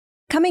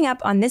Coming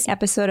up on this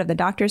episode of The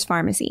Doctor's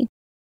Pharmacy.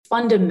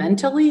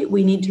 Fundamentally,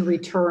 we need to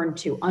return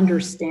to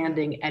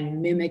understanding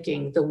and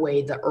mimicking the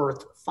way the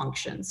earth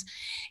functions.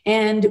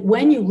 And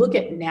when you look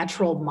at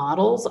natural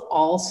models,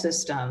 all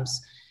systems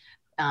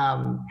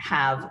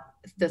have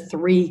the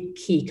three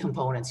key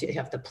components. You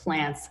have the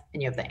plants,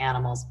 and you have the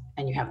animals,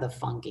 and you have the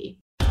fungi.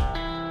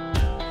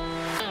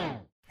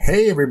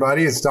 Hey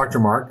everybody, it's Dr.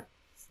 Mark.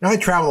 Now, I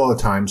travel all the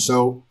time,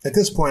 so at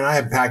this point I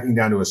have packing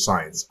down to a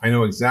science. I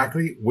know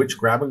exactly which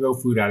grab-and-go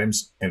food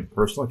items and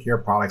personal care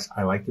products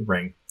I like to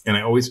bring, and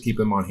I always keep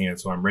them on hand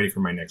so I'm ready for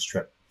my next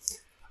trip.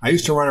 I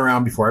used to run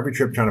around before every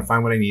trip trying to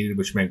find what I needed,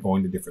 which meant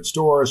going to different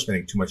stores,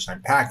 spending too much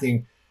time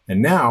packing, and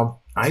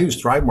now I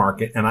use Thrive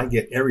Market and I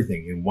get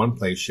everything in one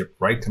place shipped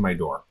right to my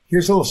door.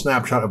 Here's a little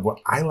snapshot of what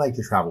I like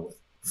to travel with.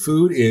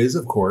 Food is,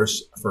 of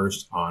course,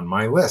 first on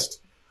my list.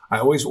 I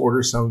always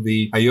order some of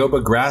the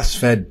Ioba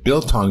grass-fed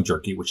biltong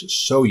jerky, which is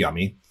so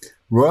yummy.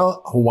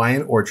 Royal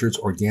Hawaiian Orchard's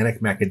organic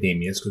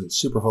macadamias, because it's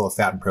super full of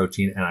fat and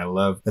protein, and I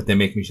love that they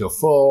make me feel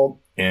full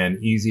and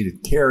easy to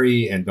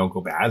carry and don't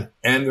go bad.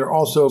 And they're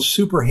also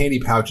super handy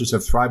pouches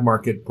of Thrive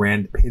Market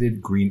brand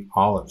pitted green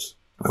olives.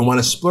 If I want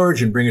to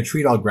splurge and bring a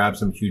treat, I'll grab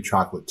some Q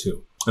chocolate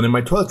too. And in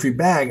my toiletry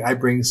bag, I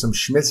bring some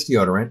Schmidt's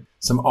deodorant,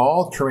 some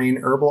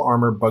all-terrain Herbal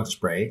Armor bug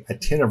spray, a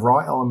tin of Raw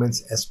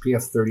Elements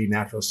SPF 30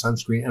 natural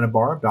sunscreen, and a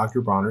bar of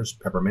Dr. Bronner's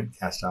peppermint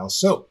castile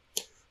soap.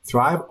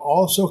 Thrive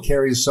also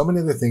carries so many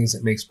other things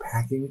that makes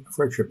packing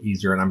for a trip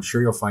easier, and I'm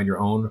sure you'll find your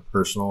own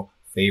personal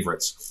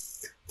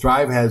favorites.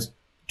 Thrive has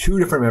 2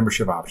 different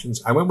membership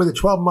options. I went with a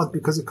 12-month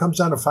because it comes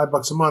down to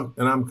 $5 a month,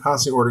 and I'm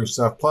constantly ordering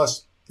stuff.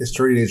 Plus, it's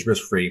 30 days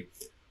risk-free.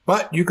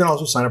 But you can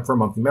also sign up for a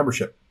monthly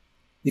membership.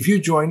 If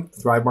you join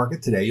Thrive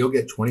Market today, you'll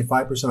get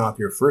 25% off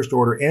your first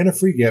order and a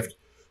free gift.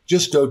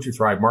 Just go to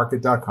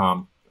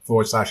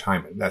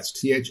thrivemarket.com/Hahn. That's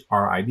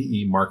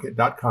THRIVE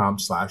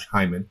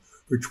market.com/Hahn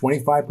for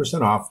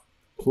 25% off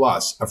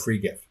plus a free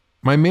gift.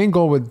 My main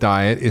goal with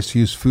diet is to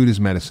use food as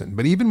medicine,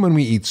 but even when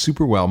we eat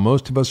super well,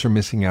 most of us are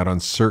missing out on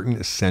certain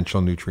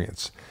essential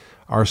nutrients.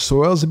 Our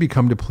soils have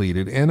become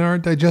depleted and our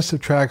digestive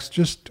tracts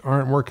just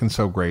aren't working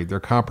so great. They're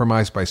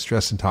compromised by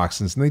stress and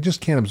toxins, and they just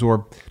can't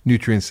absorb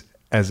nutrients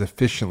as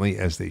efficiently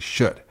as they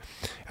should.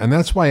 And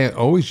that's why I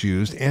always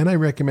used, and I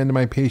recommend to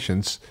my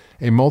patients,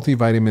 a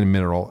multivitamin and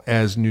mineral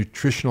as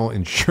nutritional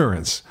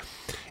insurance.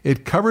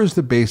 It covers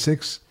the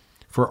basics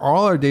for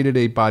all our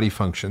day-to-day body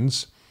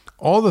functions,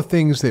 all the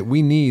things that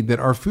we need that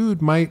our food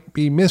might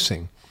be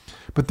missing.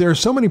 But there are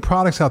so many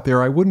products out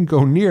there I wouldn't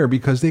go near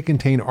because they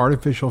contain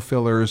artificial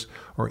fillers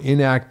or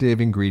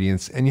inactive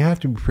ingredients, and you have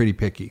to be pretty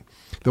picky.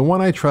 The one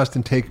I trust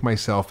and take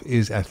myself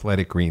is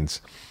Athletic Greens.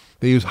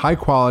 They use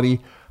high-quality,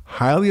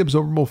 highly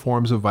absorbable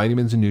forms of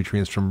vitamins and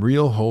nutrients from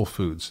real whole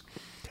foods.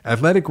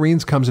 Athletic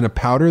Greens comes in a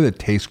powder that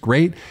tastes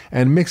great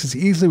and mixes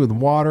easily with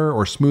water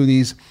or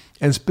smoothies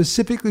and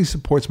specifically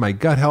supports my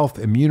gut health,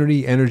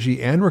 immunity,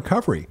 energy, and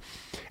recovery.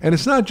 And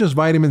it's not just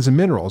vitamins and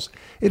minerals.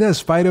 It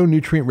has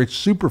phytonutrient-rich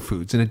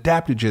superfoods and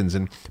adaptogens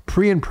and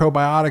pre- and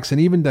probiotics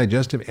and even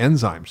digestive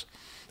enzymes.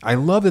 I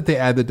love that they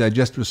add the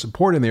digestive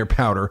support in their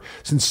powder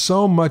since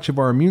so much of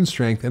our immune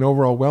strength and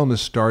overall wellness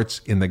starts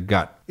in the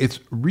gut.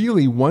 It's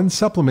really one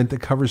supplement that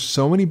covers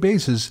so many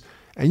bases,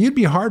 and you'd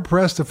be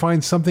hard-pressed to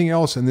find something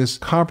else in this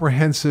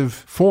comprehensive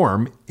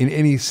form in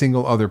any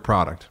single other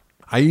product.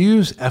 I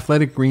use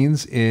Athletic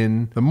Greens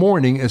in the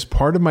morning as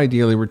part of my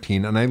daily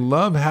routine, and I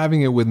love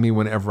having it with me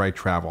whenever I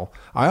travel.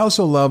 I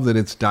also love that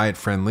it's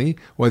diet-friendly,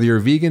 whether you're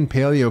vegan,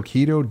 paleo,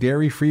 keto,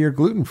 dairy-free, or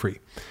gluten-free.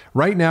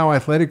 Right now,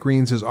 Athletic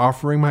Greens is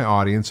offering my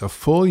audience a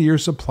full year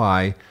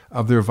supply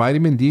of their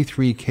vitamin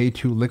D3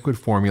 K2 liquid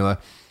formula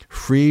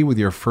free with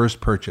your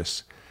first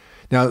purchase.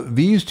 Now,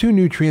 these 2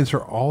 nutrients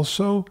are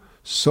also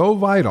so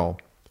vital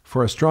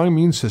for a strong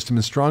immune system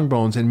and strong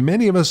bones, and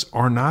many of us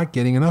are not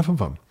getting enough of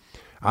them.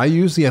 I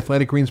use the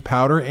Athletic Greens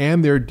powder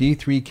and their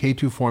D3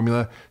 K2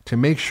 formula to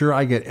make sure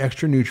I get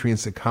extra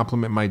nutrients that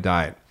complement my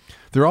diet.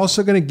 They're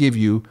also going to give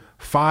you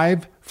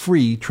 5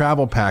 free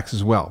travel packs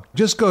as well.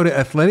 Just go to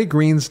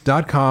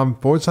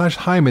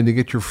athleticgreens.com/Hahn to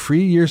get your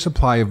free year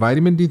supply of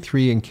vitamin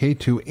D3 and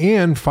K2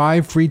 and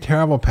 5 free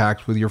travel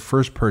packs with your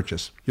first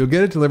purchase. You'll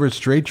get it delivered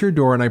straight to your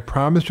door, and I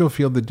promise you'll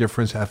feel the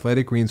difference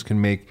Athletic Greens can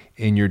make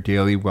in your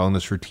daily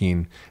wellness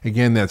routine.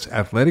 Again, that's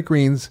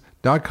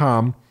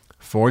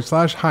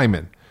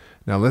athleticgreens.com/Hahn.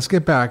 Now let's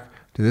get back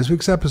to this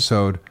week's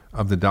episode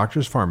of The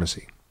Doctor's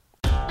Pharmacy.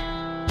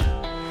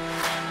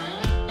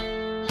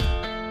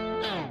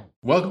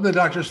 Welcome to The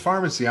Doctor's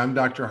Pharmacy. I'm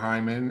Dr.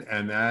 Hahn,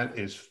 and that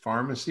is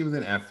Pharmacy with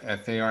an F,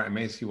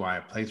 F-A-R-M-A-C-Y,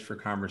 a place for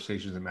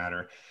conversations that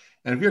matter.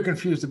 And if you're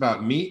confused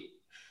about meat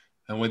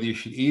and whether you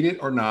should eat it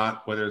or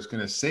not, whether it's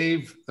going to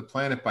save the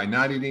planet by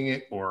not eating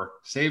it or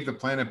save the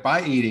planet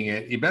by eating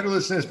it, you better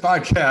listen to this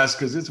podcast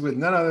because it's with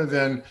none other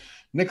than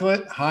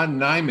Nicolette Hahn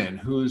Niman,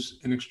 who's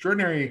an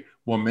extraordinary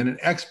woman, an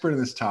expert in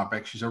this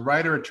topic. She's a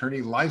writer,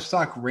 attorney,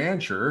 livestock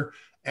rancher,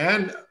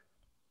 and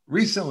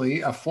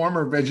recently a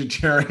former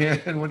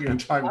vegetarian. We're going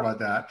to talk about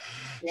that.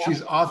 Yeah.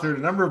 She's authored a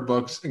number of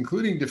books,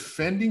 including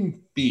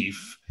Defending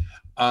Beef.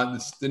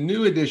 The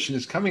new edition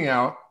is coming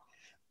out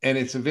and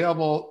it's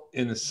available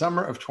in the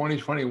summer of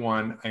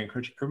 2021. I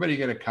encourage everybody to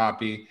get a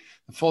copy.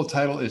 The full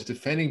title is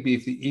Defending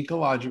Beef, the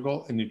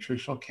Ecological and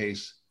Nutritional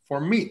Case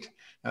for Meat.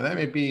 Now, that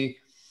may be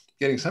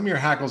getting some of your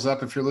hackles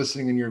up if you're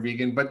listening and you're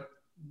vegan, but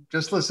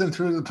just listen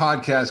through the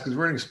podcast because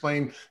we're going to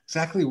explain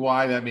exactly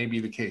why that may be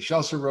the case. She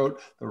also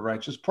wrote The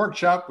Righteous Pork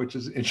Chop, which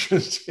is an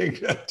interesting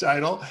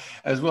title,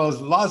 as well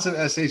as lots of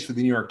essays for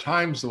the New York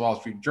Times, the Wall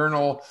Street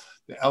Journal,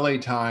 the LA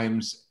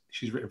Times.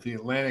 She's written for the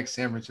Atlantic,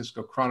 San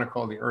Francisco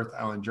Chronicle, the Earth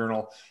Island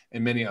Journal,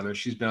 and many others.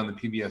 She's been on the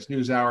PBS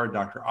NewsHour,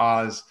 Dr.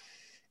 Oz,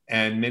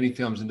 and many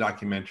films and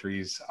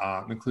documentaries,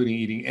 including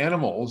Eating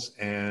Animals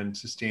and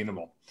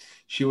Sustainable.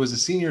 She was a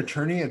senior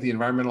attorney at the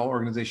environmental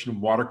organization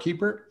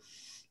Waterkeeper,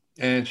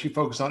 and she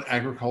focused on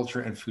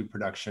agriculture and food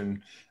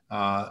production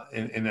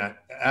in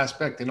that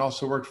aspect, and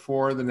also worked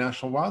for the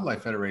National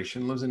Wildlife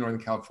Federation, lives in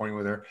Northern California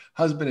with her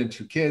husband and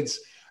 2 kids.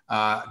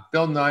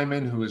 Bill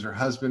Niman, who is her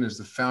husband, is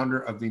the founder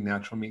of the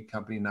natural meat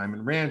company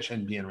Niman Ranch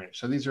and BN Ranch.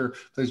 So these are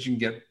places you can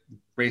get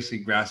basically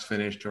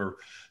grass-finished or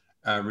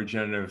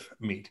regenerative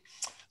meat.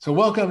 So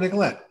welcome,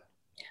 Nicolette.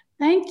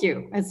 Thank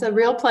you. It's a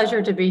real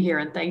pleasure to be here,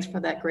 and thanks for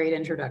that great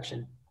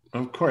introduction.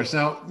 Of course.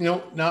 Now,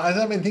 as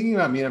I've been thinking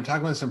about meat, I'm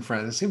talking with some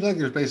friends. It seems like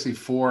there's basically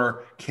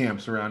 4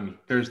 camps around meat.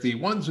 There's the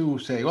ones who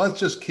say, well, let's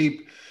just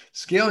keep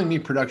scaling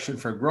meat production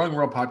for a growing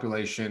world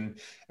population,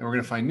 and we're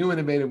going to find new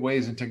innovative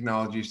ways and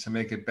technologies to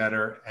make it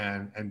better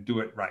and do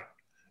it right.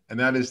 And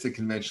that is the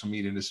conventional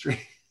meat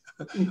industry,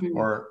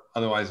 or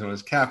otherwise known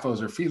as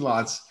CAFOs or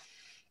feedlots.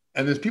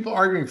 And there's people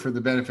arguing for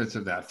the benefits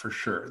of that for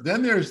sure.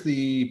 Then there's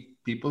the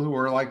people who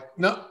are like,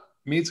 no,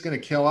 meat's going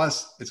to kill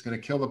us. It's going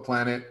to kill the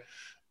planet.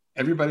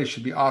 Everybody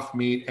should be off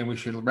meat, and we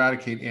should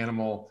eradicate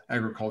animal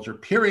agriculture,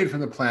 period, from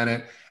the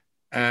planet.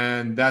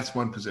 And that's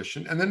one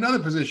position. And then another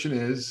position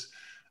is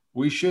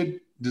we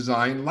should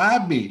design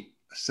lab meat,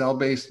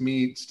 cell-based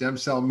meat, stem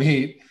cell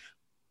meat,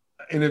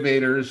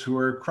 innovators who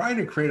are trying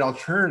to create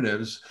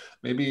alternatives,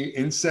 maybe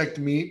insect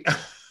meat,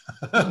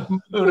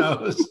 who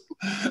knows?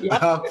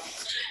 Yep.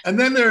 And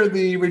then there are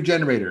the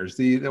regenerators,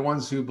 the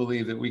ones who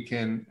believe that we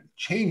can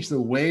change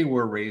the way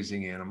we're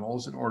raising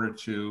animals in order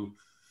to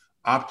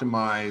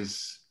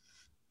optimize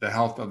the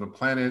health of the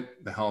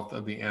planet, the health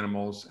of the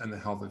animals, and the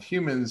health of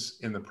humans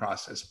in the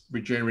process,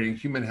 regenerating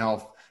human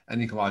health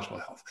and ecological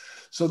health.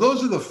 So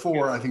those are the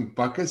 4, I think,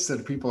 buckets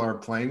that people are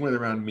playing with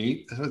around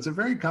meat. So it's a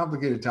very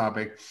complicated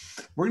topic.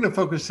 We're going to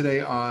focus today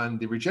on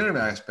the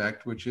regenerative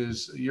aspect, which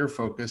is your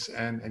focus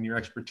and your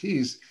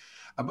expertise.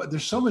 But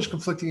there's so much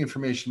conflicting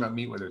information about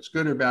meat, whether it's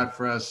good or bad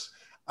for us,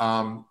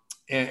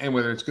 and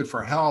whether it's good for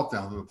our health, the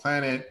health of the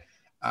planet.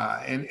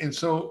 And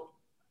so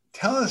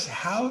tell us,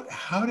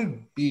 how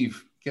did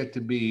beef get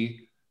to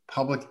be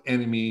public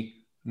enemy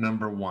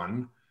number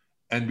 1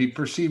 and be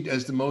perceived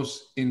as the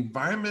most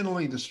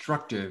environmentally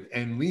destructive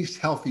and least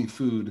healthy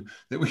food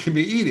that we can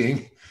be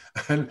eating?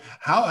 And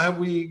how have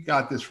we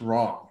got this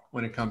wrong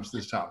when it comes to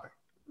this topic?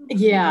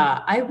 Yeah,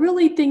 I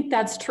really think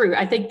that's true.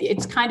 I think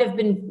it's kind of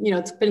been,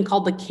 it's been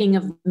called the king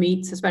of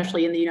meats,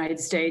 especially in the United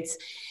States.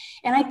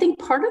 And I think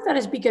part of that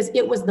is because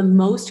it was the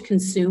most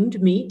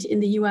consumed meat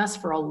in the US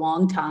for a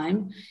long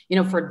time.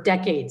 For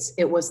decades,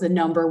 it was the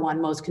number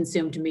 1 most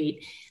consumed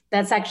meat.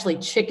 That's actually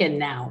chicken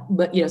now,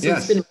 but, so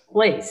It's been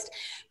replaced.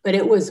 But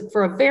it was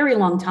for a very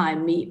long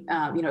time meat,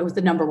 it was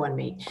the number 1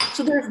 meat.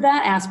 So there's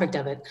that aspect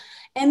of it.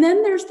 And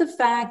then there's the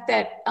fact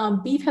that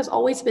beef has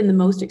always been the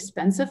most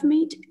expensive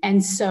meat.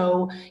 And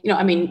so,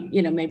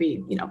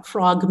 maybe,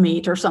 frog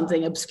meat or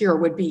something obscure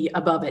would be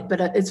above it.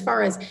 But as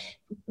far as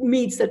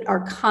meats that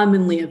are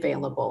commonly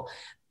available,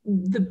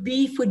 the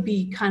beef would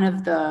be kind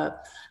of the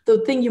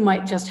thing you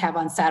might just have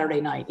on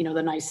Saturday night,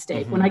 the nice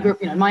steak. When I grew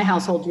up, in my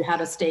household, you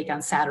had a steak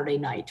on Saturday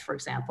night, for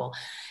example.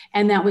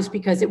 And that was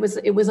because it was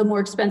a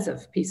more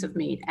expensive piece of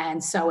meat.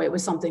 And so it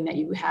was something that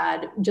you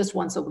had just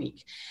once a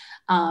week.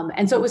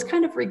 And so it was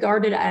kind of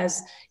regarded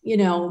as,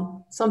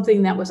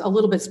 something that was a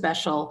little bit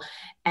special.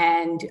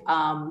 And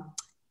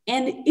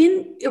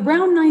in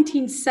around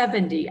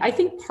 1970, I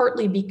think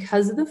partly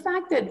because of the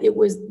fact that it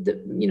was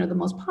the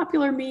most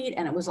popular meat,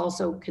 and it was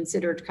also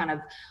considered kind of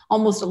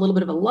almost a little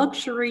bit of a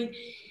luxury.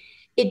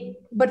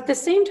 But at the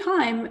same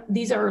time,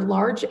 these are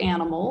large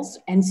animals.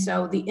 And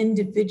so the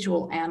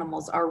individual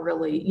animals are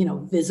really,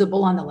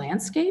 visible on the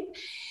landscape.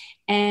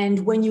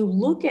 And when you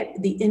look at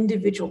the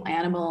individual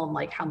animal and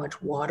like how much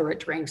water it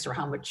drinks or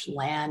how much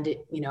land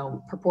it,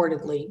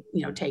 purportedly,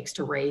 takes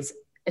to raise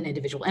an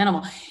individual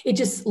animal, it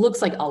just looks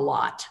like a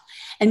lot.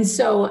 And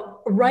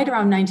so right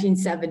around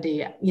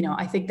 1970,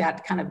 I think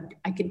that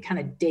I can kind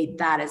of date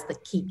that as the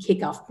key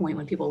kickoff point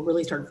when people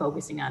really started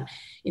focusing on,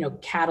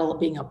 cattle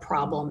being a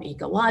problem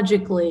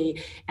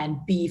ecologically,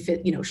 and beef,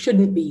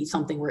 shouldn't be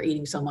something we're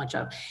eating so much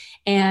of.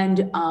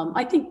 And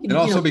I think, and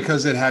also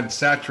because it had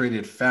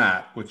saturated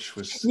fat, which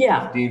was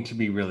deemed to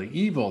be really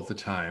evil at the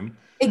time.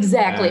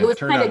 Exactly. And It was it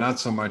turned kind out of, not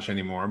so much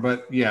anymore,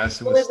 but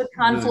yes, it well, there's was a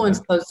confluence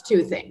of those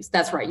two things.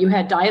 That's right. You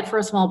had diet for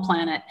a small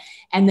planet,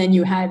 and then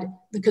you had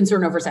the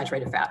concern over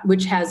saturated fat,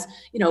 which has,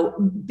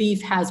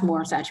 beef has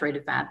more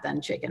saturated fat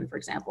than chicken, for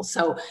example.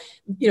 So,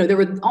 there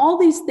were all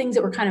these things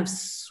that were kind of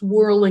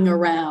swirling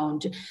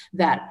around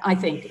that I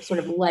think sort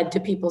of led to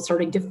people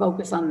starting to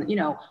focus on,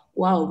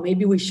 whoa,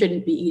 maybe we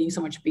shouldn't be eating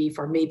so much beef,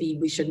 or maybe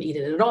we shouldn't eat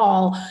it at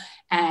all.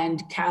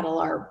 And cattle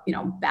are,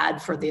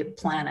 bad for the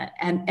planet.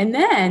 And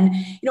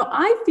then,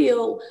 I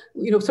feel,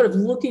 sort of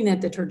looking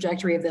at the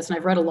trajectory of this, and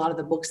I've read a lot of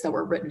the books that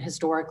were written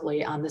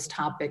historically on this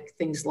topic,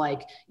 things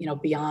like,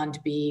 Beyond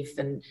Beef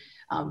and,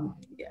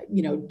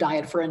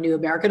 Diet for a New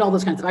America, and all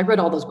those kinds of, I've read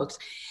all those books.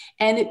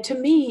 And to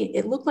me,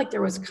 it looked like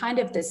there was kind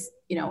of this,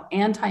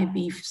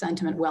 anti-beef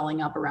sentiment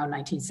welling up around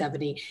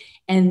 1970.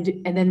 And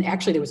then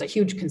actually there was a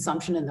huge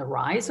consumption in the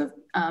rise of,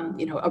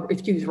 a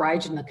huge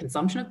rise in the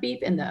consumption of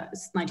beef in the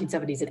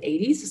 1970s and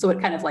 80s. So it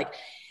kind of like,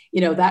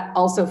 that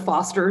also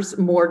fosters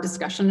more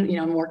discussion,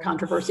 more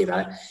controversy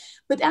about it.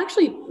 But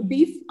actually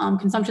beef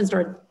consumption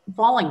started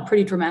falling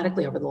pretty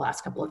dramatically over the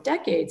last couple of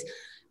decades.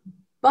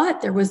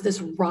 But there was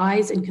this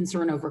rise in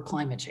concern over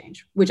climate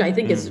change, which I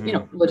think is,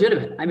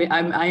 legitimate. I mean,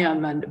 I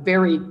am a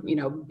very,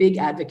 big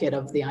advocate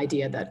of the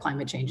idea that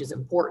climate change is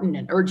important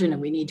and urgent,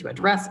 and we need to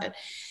address it.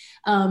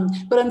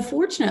 But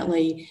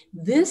unfortunately,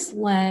 this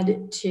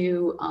led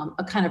to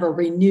a kind of a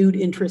renewed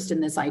interest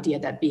in this idea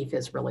that beef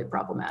is really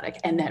problematic,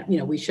 and that,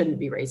 we shouldn't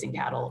be raising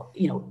cattle,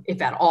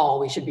 if at all,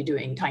 we should be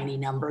doing tiny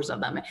numbers of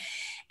them.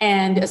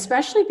 And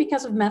especially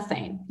because of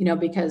methane,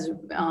 because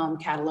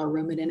cattle are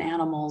ruminant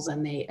animals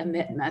and they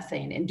emit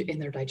methane in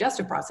their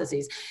digestive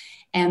processes.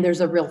 And there's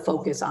a real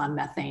focus on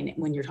methane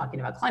when you're talking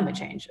about climate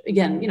change.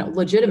 Again,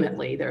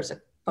 legitimately, there's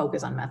a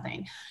focus on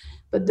methane.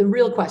 But the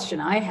real question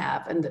I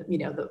have, and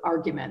the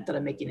argument that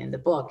I'm making in the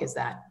book, is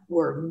that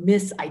we're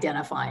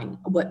misidentifying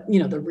what,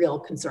 the real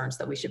concerns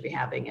that we should be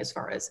having as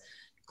far as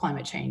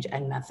climate change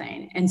and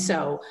methane. And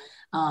so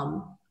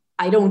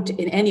I don't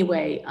in any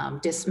way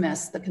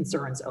dismiss the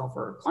concerns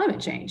over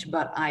climate change,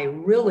 but I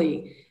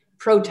really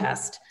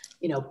protest,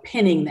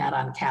 pinning that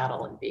on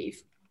cattle and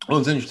beef. Well,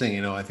 it's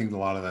interesting, I think a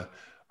lot of the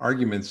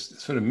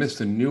arguments sort of miss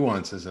the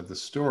nuances of the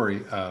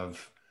story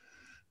of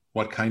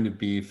what kind of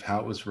beef, how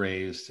it was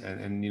raised.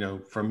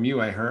 And from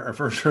you, I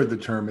first heard the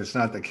term, it's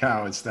not the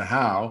cow, it's the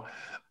how,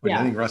 which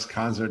I think Russ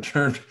Conzer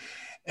termed.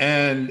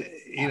 And,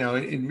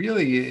 it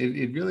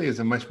really is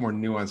a much more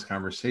nuanced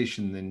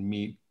conversation than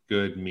meat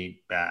good,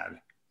 meat bad.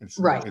 It's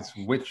right. It's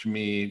which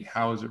meat,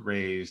 how is it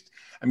raised?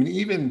 I mean,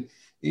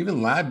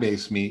 even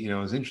lab-based meat,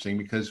 is interesting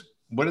because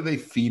what are they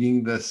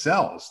feeding the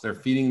cells? They're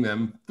feeding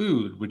them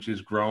food, which is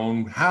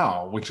grown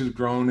which is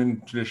grown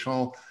in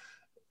traditional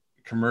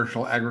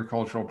commercial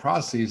agricultural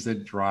processes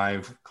that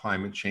drive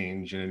climate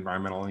change and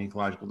environmental and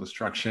ecological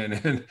destruction.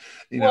 And,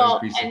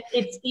 and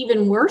it's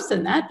even worse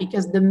than that,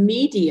 because the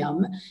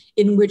medium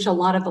in which a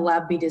lot of the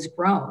lab meat is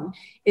grown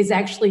is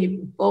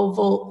actually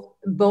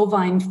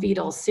bovine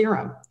fetal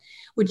serum,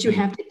 which you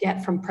have to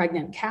get from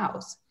pregnant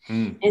cows.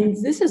 And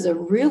this is a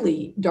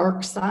really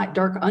dark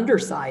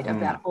underside of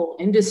that whole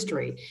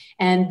industry.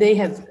 And they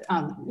have,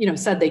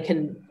 said they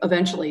can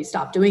eventually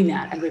stop doing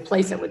that and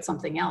replace it with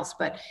something else.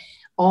 But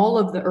all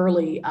of the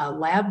early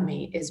lab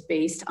meat is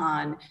based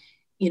on,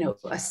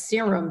 a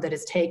serum that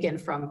is taken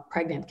from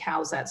pregnant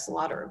cows at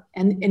slaughter.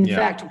 And in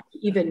fact, we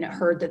even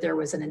heard that there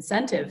was an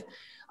incentive.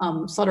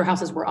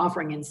 Slaughterhouses were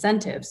offering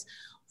incentives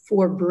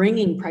for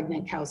bringing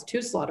pregnant cows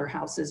to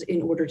slaughterhouses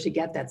in order to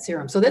get that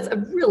serum. So that's a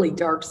really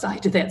dark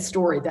side to that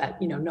story that,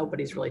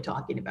 nobody's really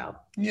talking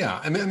about. Yeah.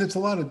 And there's a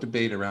lot of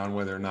debate around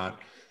whether or not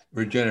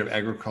regenerative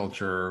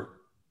agriculture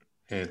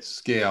at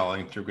scale,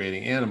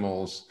 integrating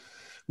animals,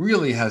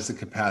 really has the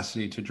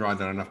capacity to draw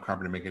down enough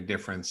carbon to make a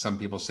difference. Some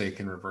people say it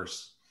can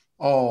reverse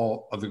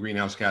all of the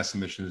greenhouse gas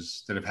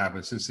emissions that have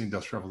happened since the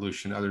Industrial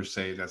Revolution. Others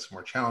say that's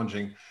more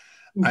challenging.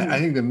 I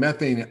think the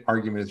methane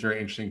argument is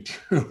very interesting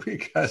too,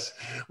 because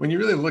when you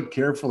really look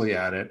carefully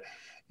at it,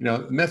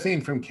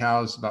 methane from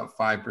cows is about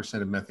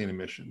 5% of methane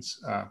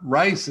emissions.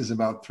 Rice is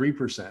about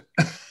 3%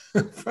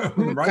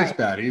 from rice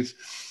paddies.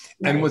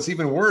 And what's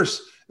even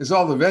worse is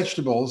all the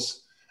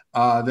vegetables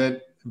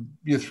that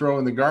you throw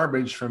in the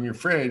garbage from your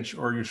fridge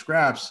or your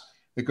scraps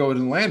that go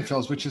into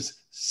landfills, which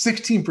is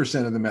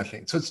 16% of the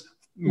methane. So it's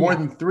more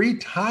than 3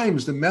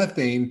 times the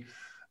methane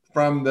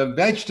from the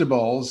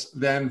vegetables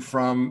than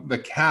from the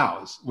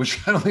cows, which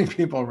I don't think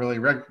people really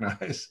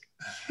recognize.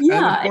 Yeah,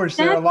 and of course,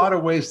 there are a lot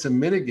of ways to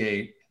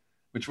mitigate,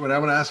 which what I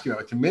want to ask you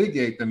about, to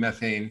mitigate the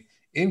methane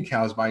in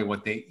cows by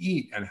what they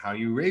eat and how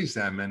you raise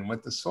them and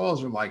what the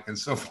soils are like and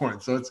so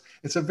forth. So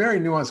it's a very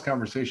nuanced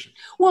conversation.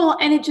 Well,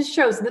 and it just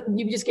shows that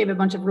you just gave a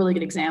bunch of really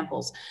good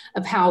examples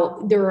of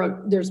how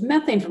there's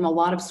methane from a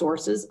lot of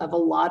sources of a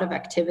lot of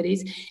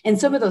activities.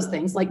 And some of those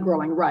things, like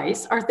growing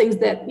rice, are things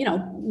that,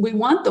 we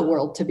want the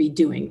world to be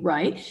doing,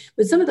 right?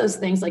 But some of those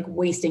things, like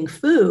wasting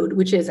food,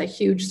 which is a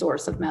huge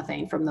source of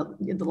methane from the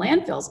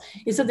landfills,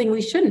 is something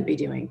we shouldn't be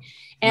doing.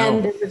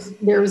 And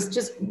there was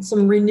just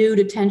some renewed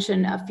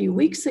attention a few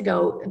weeks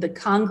ago. The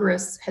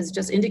Congress has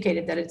just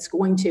indicated that it's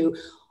going to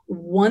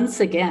once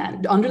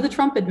again, under the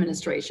Trump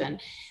administration,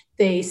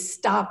 they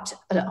stopped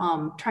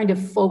trying to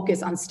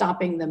focus on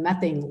stopping the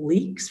methane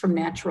leaks from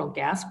natural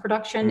gas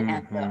production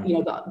and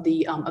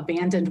the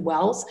abandoned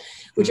wells,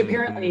 which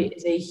apparently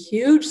is a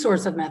huge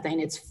source of methane.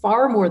 It's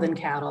far more than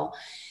cattle.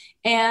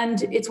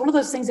 And it's one of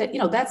those things that,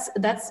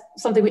 that's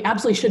something we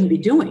absolutely shouldn't be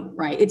doing,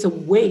 right? It's a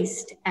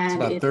waste.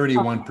 And it's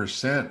about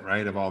 31%,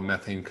 right, of all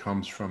methane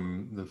comes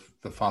from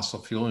the fossil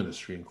fuel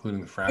industry,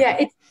 including the fracking.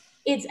 Yeah,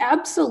 it's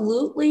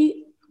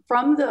absolutely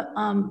from the,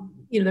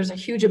 there's a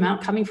huge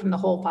amount coming from the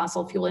whole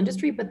fossil fuel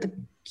industry, but the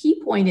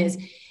key point is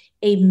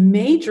a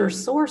major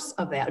source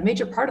of that, a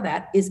major part of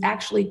that is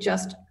actually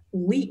just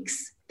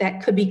leaks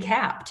that could be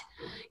capped.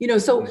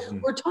 So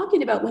we're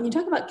talking about, when you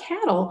talk about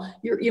cattle,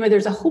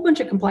 there's a whole bunch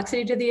of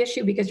complexity to the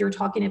issue because you're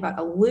talking about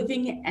a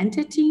living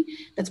entity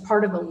that's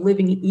part of a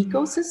living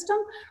ecosystem,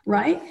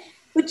 right?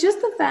 But just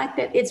the fact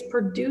that it's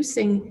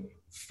producing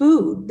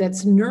food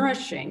that's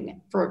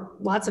nourishing for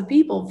lots of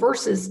people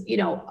versus,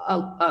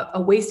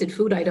 a wasted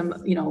food item,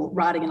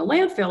 rotting in a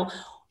landfill,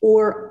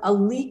 or a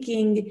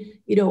leaking,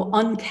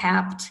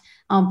 uncapped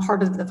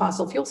part of the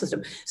fossil fuel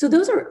system. So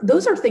those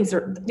are things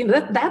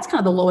that that's kind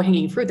of the low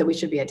hanging fruit that we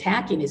should be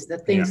attacking, is the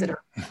things that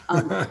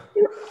are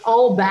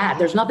all bad.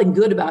 There's nothing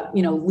good about,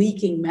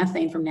 leaking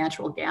methane from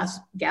natural gas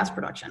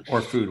production.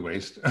 Or food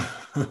waste.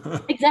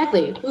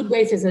 Exactly. Food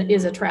waste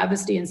is a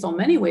travesty in so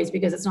many ways,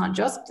 because it's not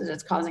just that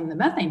it's causing the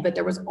methane, but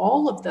there was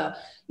all of the,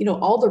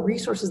 all the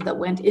resources that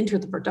went into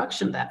the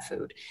production of that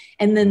food.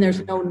 And then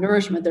there's no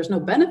nourishment, there's no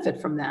benefit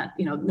from that.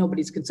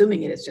 Nobody's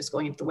consuming it. It's just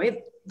going into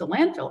the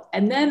landfill.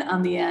 And then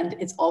on the end,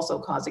 it's also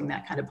causing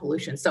that kind of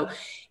pollution. So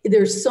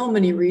there's so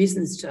many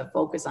reasons to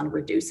focus on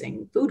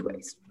reducing food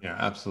waste. Yeah,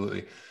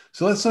 absolutely.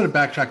 So let's sort of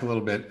backtrack a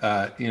little bit.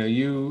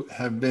 You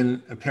have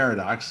been a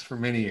paradox for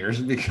many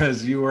years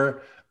because you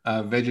were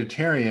a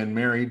vegetarian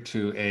married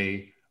to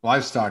a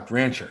livestock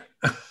rancher.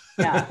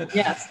 Yeah,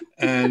 yes.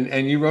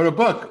 and you wrote a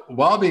book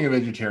while being a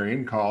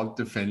vegetarian called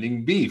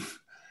Defending Beef.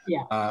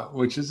 Yeah.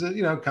 Which is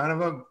kind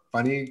of a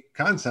funny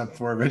concept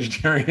for a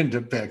vegetarian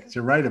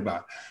to write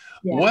about.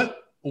 Yeah.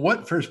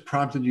 What first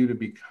prompted you to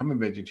become a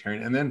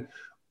vegetarian, and then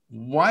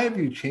why have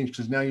you changed?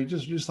 Because now you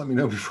just let me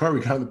know before we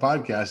got on the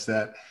podcast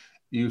that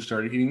you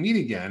started eating meat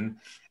again,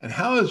 and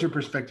how has your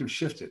perspective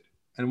shifted,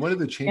 and what are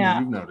the changes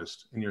you've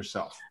noticed in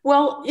yourself?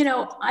 Well,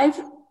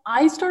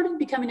 I started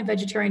becoming a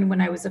vegetarian when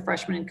I was a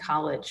freshman in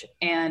college,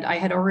 and I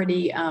had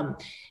already,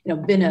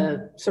 been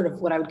a sort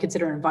of what I would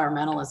consider an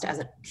environmentalist as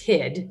a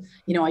kid.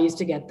 I used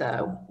to get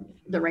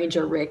the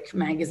Ranger Rick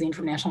magazine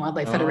from National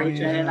Wildlife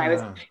Federation, and I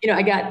was,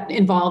 I got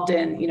involved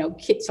in,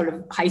 sort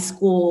of high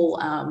school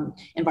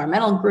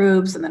environmental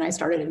groups, and then I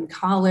started in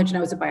college, and I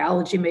was a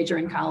biology major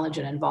in college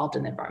and involved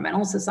in the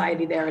environmental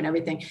society there and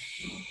everything.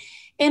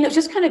 And it was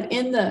just kind of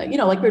in the,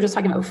 like we were just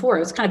talking about before,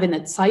 it was kind of in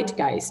the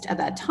zeitgeist at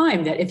that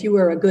time that if you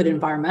were a good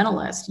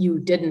environmentalist, you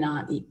did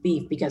not eat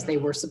beef because they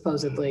were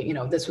supposedly,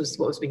 this was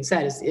what was being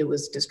said, is it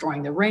was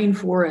destroying the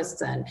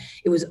rainforests and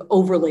it was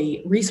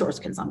overly resource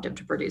consumptive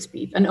to produce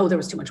beef. And there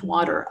was too much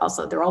water.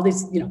 Also, there are all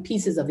these,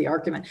 pieces of the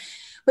argument.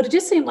 But it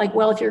just seemed like,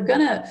 well, if you're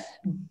going to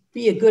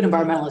be a good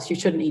environmentalist, you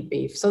shouldn't eat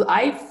beef. So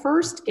I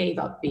first gave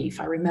up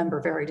beef, I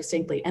remember very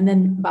distinctly. And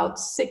then about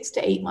 6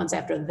 to 8 months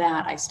after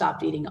that, I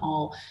stopped eating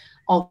all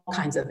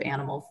kinds of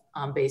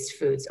animal-based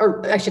foods,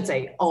 or I should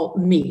say all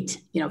meat,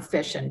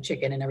 fish and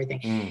chicken and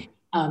everything.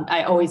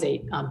 I always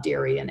ate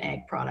dairy and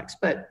egg products,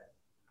 but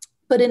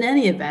in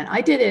any event,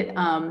 I did it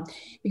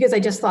because I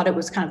just thought it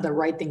was kind of the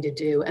right thing to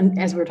do. And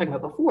as we were talking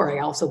about before,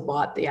 I also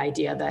bought the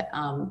idea that,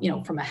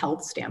 from a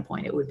health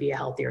standpoint, it would be a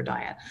healthier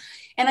diet.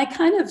 And I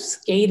kind of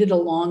skated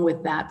along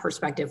with that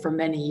perspective for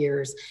many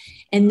years.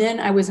 And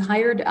then I was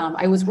hired,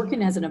 I was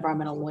working as an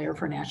environmental lawyer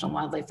for National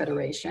Wildlife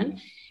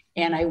Federation.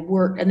 And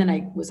then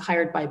I was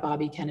hired by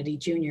Bobby Kennedy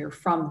Jr.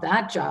 from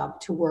that job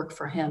to work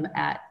for him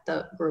at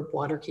the group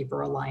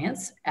Waterkeeper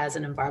Alliance as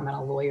an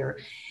environmental lawyer.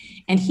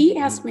 And he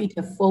asked me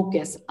to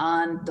focus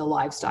on the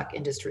livestock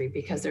industry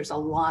because there's a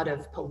lot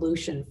of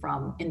pollution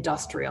from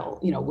industrial,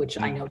 which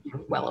I know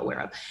you're well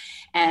aware of.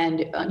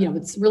 And,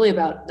 it's really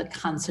about the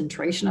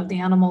concentration of the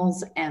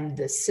animals and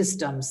the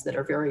systems that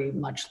are very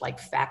much like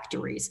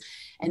factories.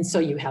 And so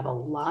you have a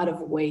lot of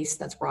waste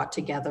that's brought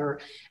together,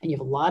 and you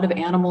have a lot of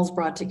animals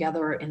brought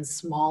together in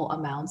small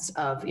amounts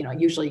of,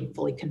 usually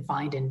fully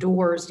confined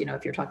indoors,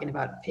 if you're talking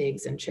about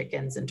pigs and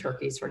chickens and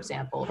turkeys, for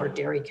example, or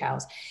dairy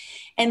cows.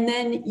 And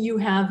then you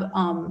have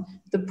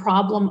the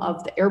problem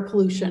of the air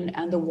pollution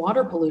and the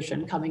water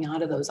pollution coming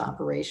out of those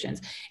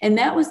operations. And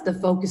that was the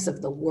focus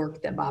of the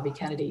work that Bobby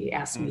Kennedy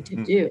asked me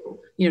to do,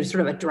 to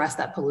sort of address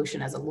that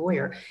pollution as a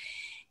lawyer.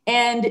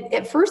 And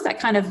at first that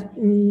kind of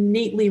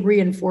neatly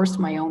reinforced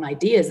my own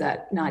ideas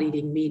that not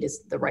eating meat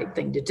is the right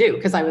thing to do,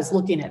 because I was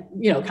looking at,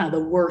 kind of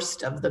the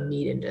worst of the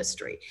meat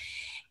industry.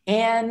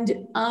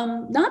 And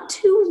not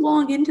too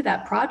long into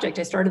that project,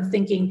 I started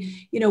thinking,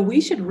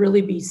 we should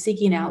really be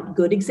seeking out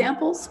good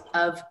examples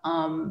of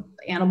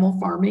animal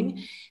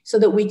farming so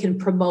that we can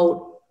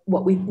promote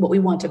what we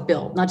want to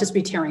build, not just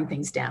be tearing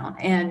things down.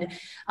 And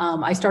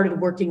I started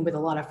working with a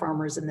lot of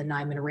farmers in the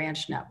Niman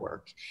Ranch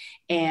Network.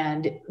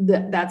 And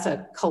that's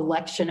a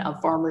collection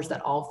of farmers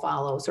that all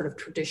follow sort of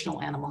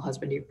traditional animal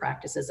husbandry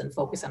practices and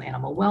focus on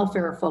animal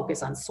welfare,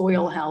 focus on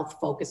soil health,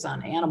 focus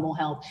on animal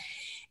health.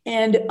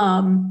 And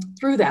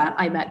through that,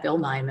 I met Bill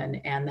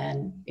Niman. And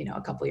then,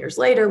 a couple of years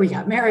later, we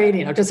got married,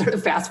 to sort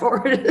of fast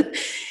forward.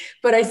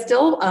 But I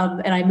still,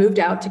 and I moved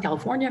out to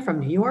California from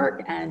New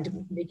York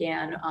and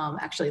began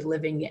actually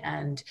living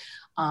and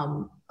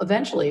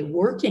eventually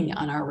working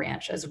on our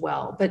ranch as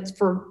well. But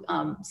for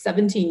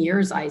 17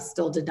 years, I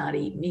still did not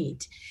eat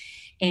meat.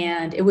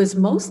 And it was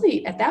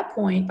mostly at that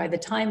point, by the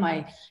time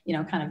I,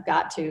 kind of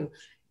got to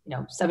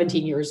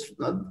 17 years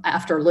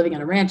after living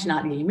on a ranch,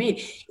 not eating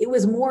meat, it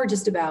was more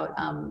just about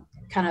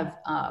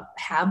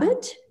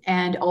habit,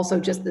 and also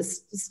just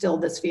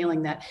this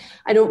feeling that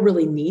I don't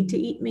really need to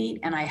eat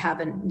meat, and I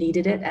haven't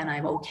needed it, and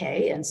I'm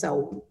okay. And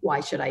so why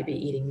should I be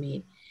eating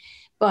meat?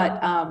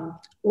 But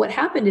what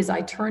happened is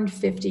I turned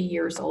 50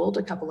 years old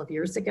a couple of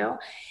years ago,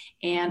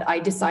 and I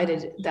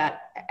decided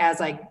that as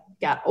I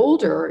got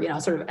older,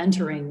 sort of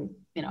entering,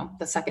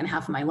 the second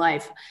half of my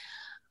life,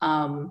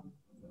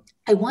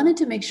 I wanted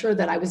to make sure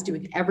that I was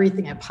doing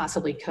everything I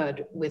possibly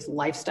could with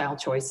lifestyle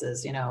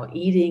choices,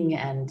 eating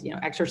and,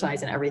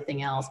 exercise and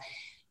everything else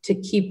to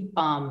keep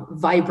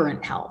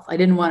vibrant health. I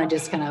didn't want to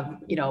just kind of,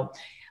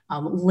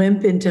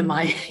 limp into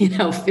my,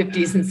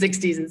 50s and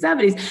 60s and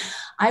 70s.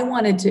 I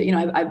wanted to,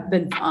 I've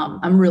been,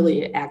 I'm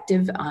really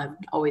active. I've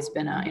always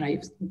been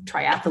a,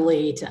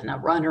 triathlete and a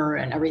runner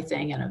and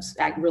everything. And I was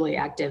really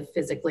active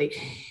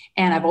physically.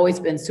 And I've always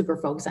been super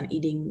focused on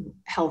eating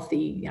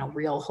healthy,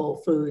 real whole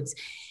foods.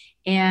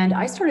 And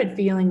I started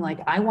feeling like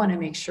I want to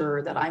make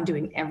sure that I'm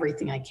doing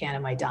everything I can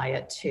in my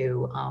diet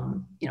to,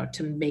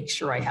 to make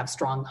sure I have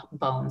strong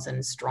bones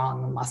and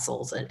strong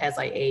muscles as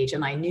I age.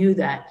 And I knew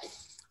that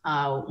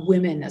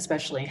women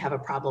especially have a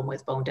problem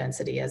with bone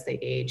density as they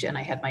age. And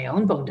I had my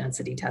own bone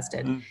density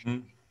tested.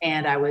 Mm-hmm.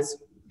 And I was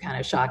kind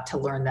of shocked to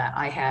learn that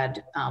I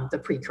had the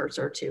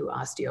precursor to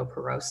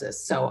osteoporosis.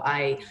 So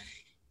I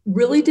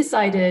really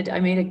decided, I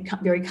made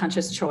a very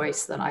conscious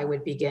choice that I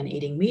would begin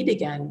eating meat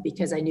again,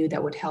 because I knew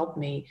that would help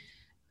me,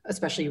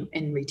 especially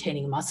in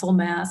retaining muscle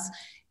mass.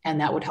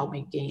 And that would help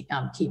me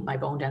keep my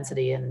bone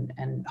density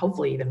and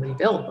hopefully even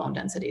rebuild bone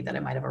density that I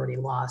might have already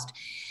lost.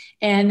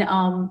 And,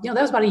 that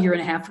was about a year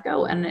and a half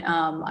ago. And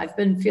I've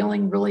been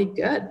feeling really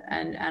good,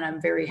 and I'm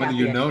very happy. What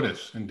do you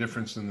notice a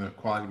difference in the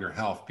quality of your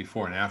health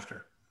before and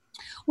after?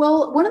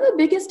 Well, one of the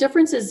biggest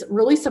differences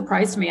really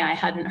surprised me. I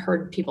hadn't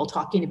heard people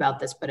talking about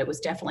this, but it was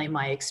definitely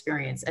my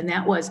experience. And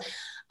that was,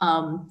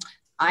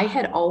 I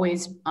had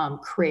always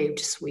craved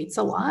sweets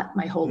a lot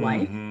my whole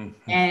life.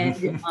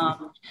 And,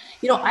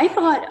 I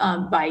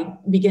thought by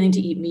beginning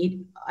to eat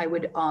meat, I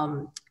would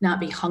not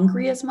be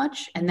hungry as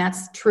much. And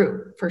that's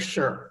true for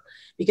sure,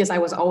 because I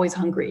was always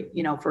hungry,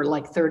 for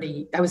like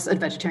I was a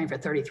vegetarian for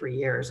 33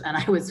 years, and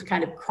I was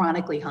kind of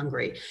chronically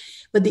hungry.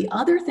 But the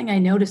other thing I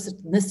noticed,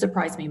 and this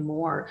surprised me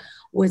more,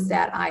 was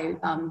that I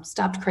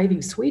stopped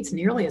craving sweets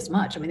nearly as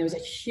much. I mean, there was a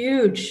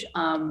huge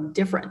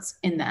difference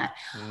in that,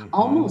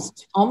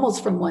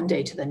 almost from one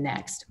day to the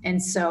next.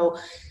 And so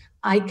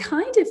I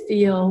kind of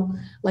feel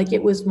like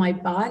it was my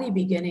body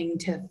beginning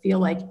to feel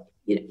like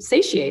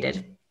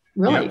satiated.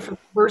 Really, for the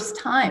first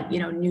time,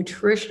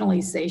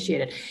 nutritionally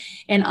satiated.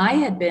 And I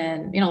had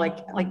been, like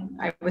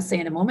I was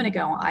saying a moment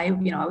ago, I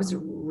was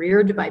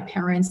reared by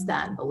parents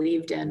that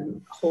believed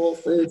in whole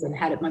foods and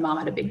my mom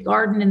had a big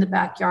garden in the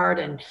backyard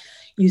and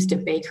used to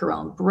bake her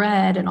own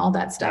bread and all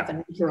that stuff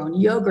and make her own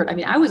yogurt. I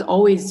mean, I was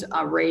always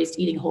raised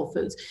eating whole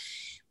foods,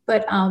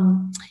 but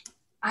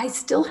I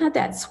still had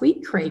that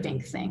sweet craving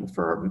thing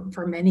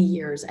for many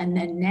years. And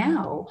then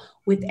now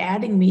with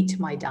adding meat to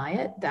my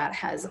diet, that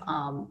has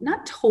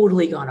not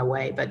totally gone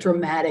away, but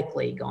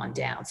dramatically gone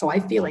down. So I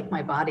feel like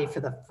my body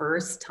for the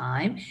first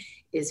time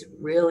is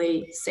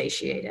really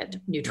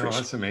satiated nutrition. Oh,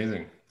 that's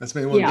amazing. That's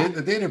amazing. Well,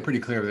 the data are pretty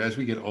clear that as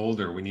we get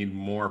older, we need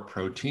more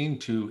protein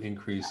to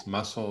increase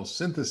muscle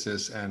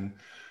synthesis. And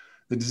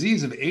the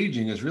disease of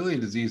aging is really a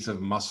disease of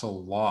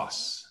muscle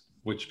loss,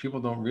 which people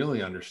don't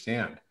really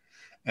understand.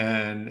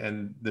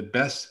 And the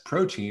best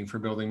protein for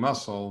building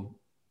muscle,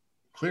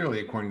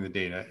 clearly, according to the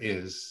data,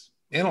 is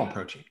animal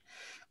protein.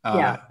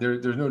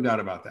 There's no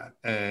doubt about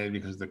that,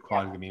 because of the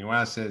quality of the amino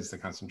acids, the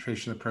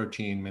concentration of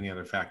protein, many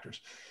other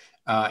factors.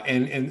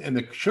 And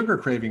the sugar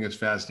craving is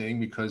fascinating,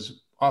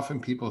 because often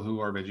people who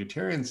are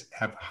vegetarians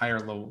have higher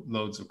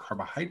loads of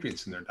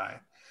carbohydrates in their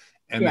diet.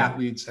 And that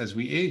leads, as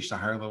we age, to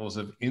higher levels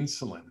of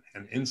insulin.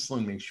 And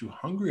insulin makes you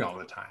hungry all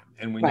the time.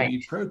 And when you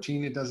eat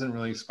protein, it doesn't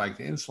really spike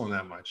the insulin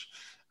that much.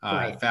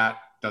 Fat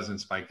doesn't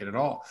spike it at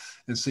all.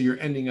 And so you're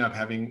ending up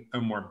having a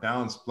more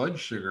balanced blood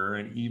sugar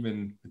and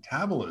even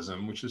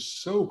metabolism, which is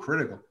so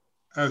critical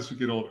as you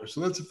get older.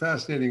 So that's a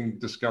fascinating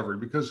discovery,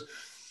 because,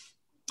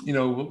 we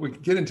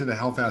can get into the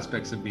health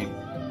aspects of meat.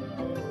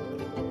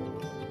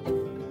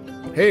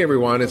 Hey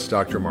everyone, it's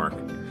Dr. Mark.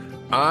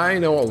 I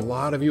know a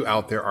lot of you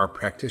out there are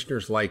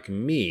practitioners like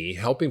me,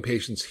 helping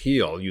patients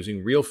heal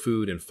using real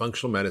food and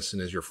functional medicine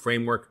as your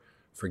framework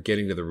for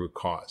getting to the root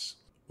cause.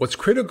 What's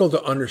critical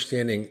to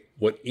understanding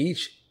what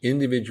each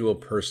individual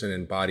person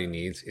and body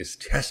needs is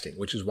testing,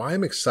 which is why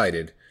I'm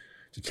excited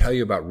to tell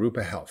you about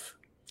Rupa Health.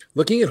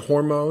 Looking at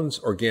hormones,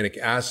 organic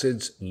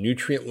acids,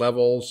 nutrient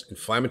levels,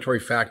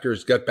 inflammatory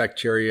factors, gut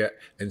bacteria,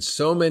 and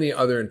so many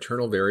other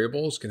internal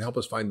variables can help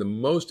us find the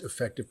most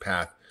effective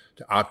path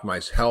to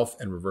optimize health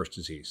and reverse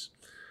disease.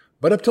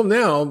 But up till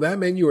now, that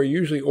meant you are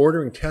usually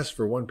ordering tests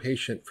for one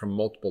patient from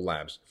multiple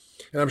labs.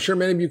 And I'm sure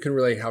many of you can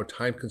relate how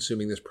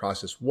time-consuming this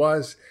process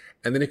was,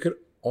 and that it could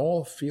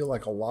all feel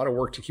like a lot of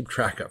work to keep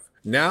track of.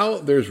 Now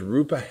there's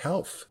Rupa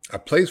Health, a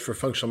place for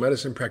functional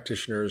medicine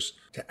practitioners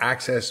to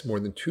access more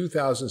than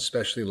 2,000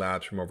 specialty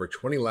labs from over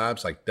 20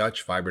 labs like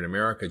Dutch, Vibrant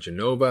America,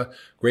 Genova,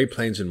 Great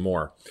Plains, and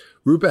more.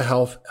 Rupa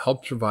Health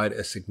helps provide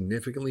a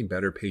significantly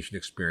better patient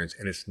experience,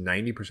 and it's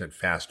 90%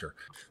 faster,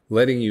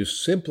 letting you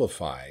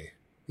simplify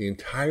the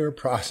entire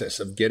process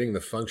of getting the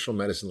functional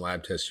medicine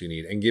lab tests you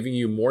need and giving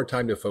you more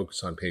time to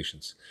focus on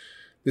patients.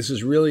 This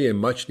is really a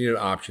much needed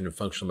option in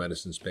functional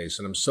medicine space,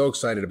 and I'm so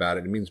excited about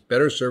it. It means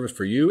better service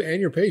for you and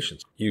your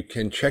patients. You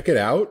can check it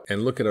out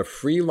and look at a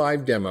free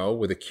live demo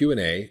with a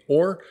Q&A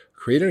or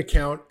create an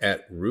account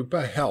at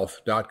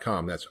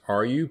rupahealth.com. That's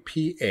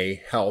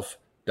RUPA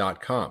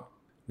health.com.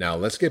 Now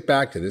let's get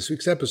back to this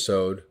week's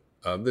episode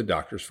of The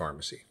Doctor's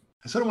Pharmacy.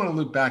 I sort of want to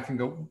look back and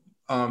go,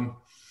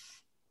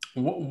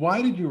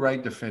 why did you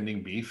write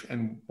Defending Beef,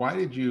 and why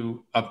did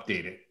you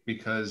update it?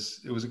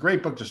 Because it was a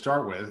great book to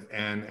start with,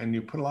 and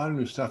you put a lot of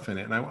new stuff in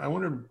it. And I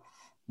wondered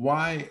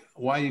why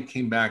you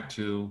came back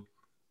to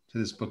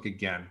this book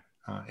again.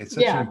 It's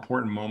such an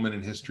important moment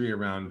in history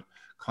around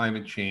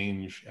climate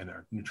change and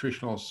our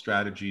nutritional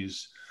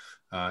strategies,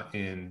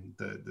 in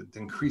the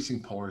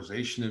increasing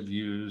polarization of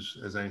views.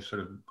 As I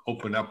sort of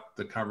open up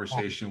the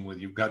conversation with,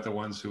 you've got the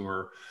ones who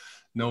are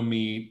no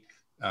meat,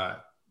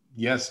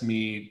 yes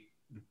meat,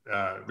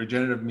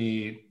 regenerative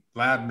meat,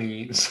 lab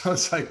meat. So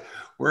it's like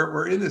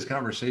we're in this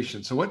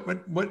conversation. So what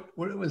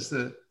was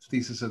the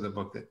thesis of the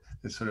book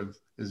that sort of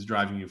is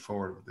driving you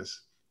forward with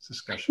this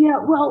discussion? Yeah,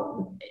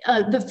 well,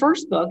 the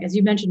first book, as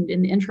you mentioned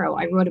in the intro,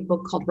 I wrote a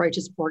book called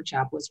Righteous Pork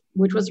Chop,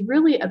 which was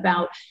really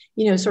about,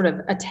 sort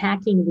of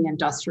attacking the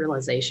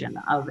industrialization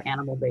of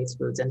animal-based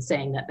foods and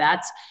saying that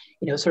that's,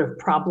 sort of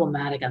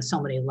problematic on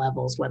so many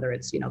levels, whether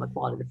it's, the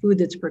quality of the food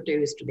that's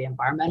produced or the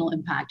environmental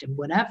impact and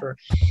whatever.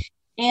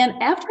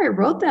 And after I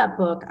wrote that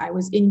book, I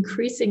was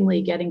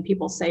increasingly getting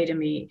people say to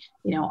me,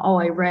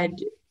 I read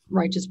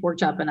Righteous Pork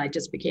Chop and I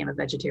just became a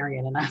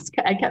vegetarian. And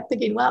I kept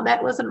thinking, well,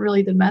 that wasn't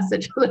really the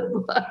message of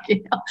the book,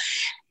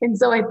 And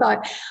so I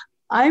thought,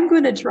 I'm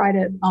going to try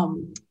to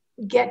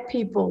get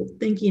people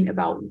thinking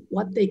about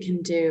what they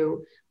can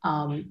do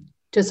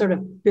to sort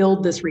of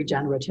build this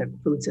regenerative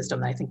food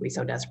system that I think we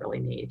so desperately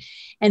need.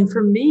 And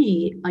for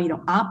me,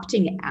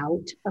 opting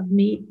out of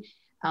meat,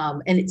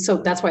 so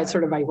that's why it's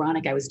sort of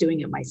ironic. I was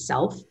doing it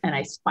myself, and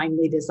I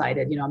finally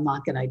decided, I'm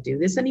not going to do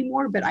this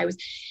anymore. But I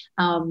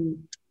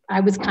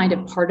was kind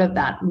of part of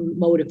that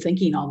mode of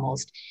thinking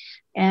almost.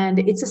 And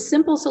it's a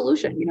simple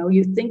solution.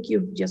 You think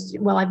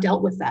I've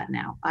dealt with that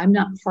now. I'm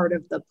not part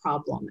of the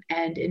problem.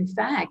 And in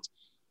fact,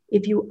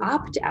 if you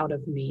opt out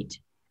of meat,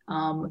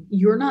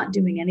 you're not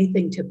doing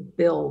anything to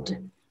build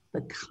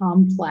the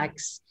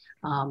complex,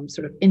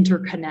 sort of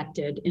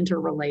interconnected,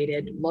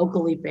 interrelated,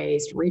 locally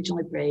based,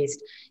 regionally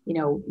based,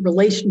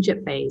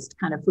 relationship-based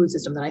kind of food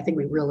system that I think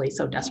we really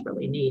so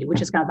desperately need,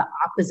 which is kind of the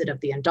opposite of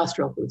the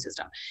industrial food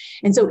system.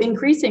 And so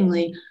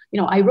increasingly,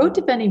 I wrote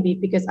Defending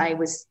Beef because I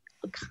was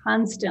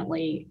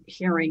constantly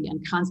hearing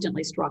and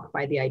constantly struck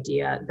by the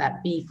idea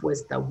that beef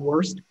was the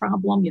worst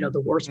problem,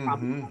 the worst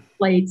problem on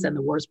plates and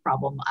the worst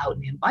problem out in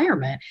the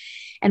environment.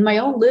 And my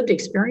own lived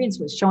experience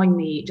was showing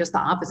me just the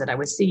opposite. I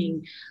was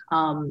seeing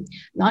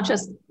not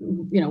just,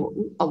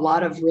 a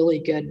lot of really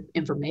good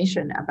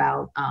information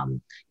about,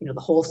 the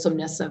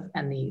wholesomeness of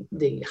and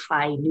the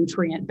high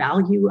nutrient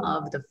value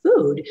of the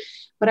food,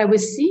 but I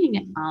was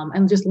seeing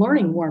and just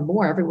learning more and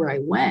more everywhere I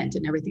went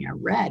and everything I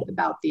read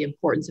about the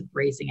importance of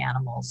raising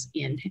animals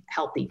in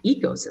healthy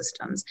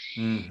ecosystems.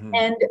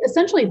 And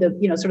essentially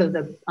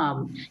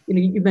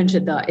you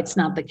mentioned it's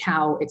not the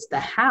cow, it's the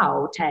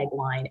how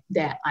tagline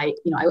that I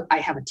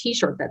have a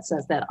t-shirt that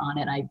says that on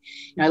it.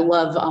 I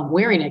love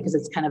wearing it because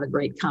it's kind of a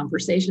great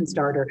conversation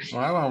starter.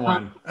 Well, I want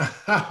one.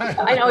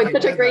 I know, it's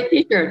such a great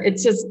t-shirt.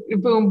 It's just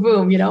boom,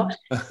 boom,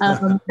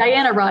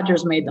 Diana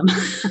Rogers made them.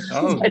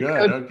 Oh, good.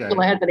 Okay.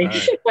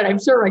 Right. But I'm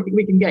sure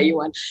we can get you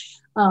one.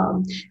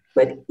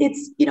 But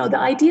it's, the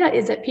idea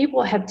is that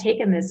people have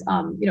taken this,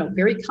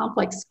 very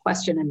complex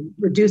question and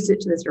reduced it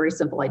to this very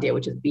simple idea,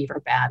 which is beef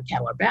are bad,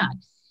 cattle are bad.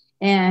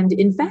 And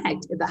in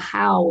fact, the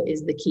how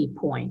is the key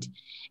point.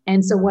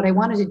 And so what I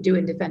wanted to do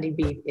in Defending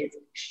Beef is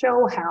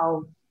show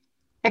how,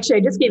 actually,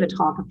 I just gave a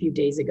talk a few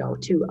days ago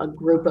to a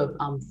group of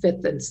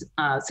 5th and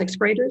 6th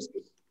graders.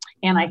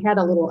 And I had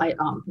a little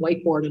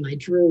whiteboard and I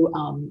drew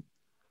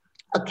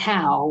a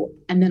cow,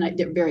 and then I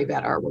did very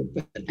bad artwork,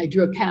 but I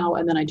drew a cow,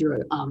 and then I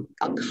drew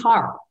a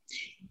car.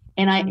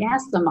 And I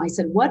asked them, I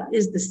said, what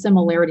is the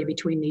similarity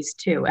between these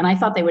two? And I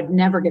thought they would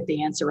never get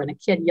the answer. And a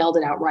kid yelled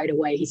it out right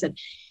away. He said,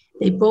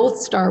 they both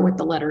start with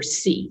the letter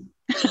C.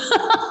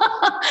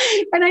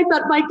 And I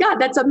thought, my God,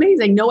 that's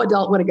amazing. No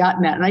adult would have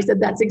gotten that. And I said,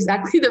 that's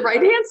exactly the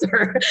right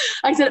answer.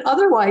 I said,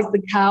 otherwise,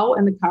 the cow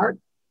and the cart,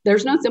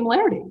 there's no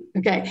similarity.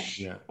 Okay.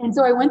 Yeah. And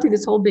so I went through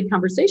this whole big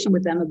conversation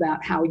with them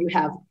about how you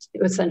have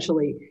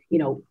essentially,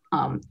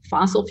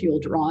 fossil fuel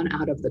drawn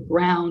out of the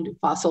ground,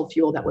 fossil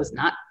fuel that was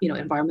not,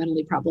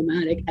 environmentally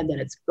problematic. And then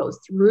it goes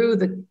through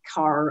the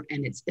car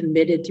and it's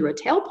emitted through a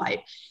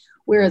tailpipe.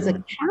 Whereas a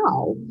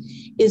cow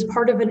is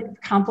part of a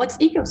complex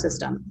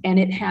ecosystem, and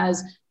it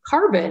has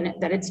carbon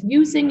that it's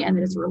using and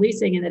that it's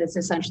releasing, and that it's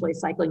essentially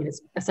cycling, and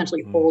it's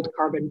essentially old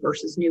carbon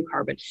versus new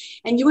carbon.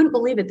 And you wouldn't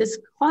believe it. This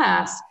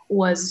class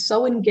was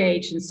so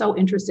engaged and so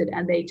interested,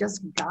 and they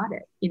just got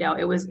it.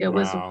 It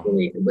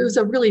was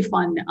a really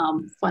fun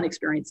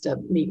experience to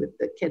meet with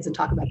the kids and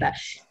talk about that.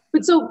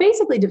 But so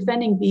basically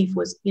defending beef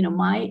was,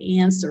 my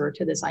answer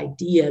to this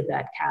idea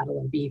that cattle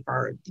and beef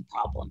are the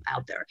problem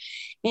out there.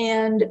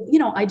 And,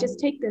 I just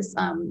take this,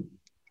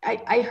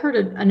 I heard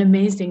an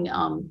amazing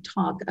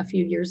talk a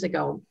few years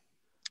ago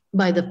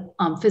by the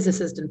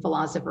physicist and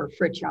philosopher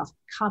Fritjof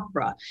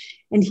Capra.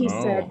 And he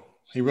said,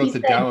 he wrote the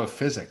Tao of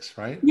Physics,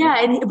 right?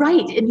 Yeah,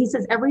 right. And he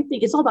says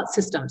everything, it's all about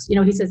systems.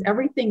 He says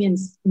everything in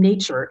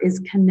nature is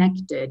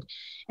connected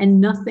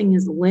and nothing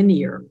is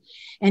linear.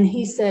 And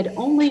he said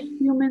only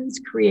humans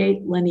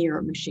create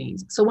linear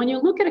machines. So when you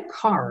look at a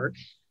car,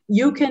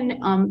 you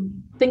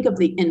can think of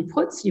the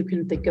inputs, you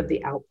can think of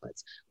the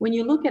outputs. When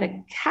you look at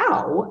a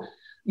cow,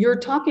 you're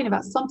talking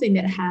about something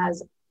that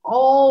has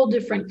all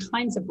different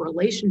kinds of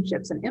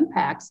relationships and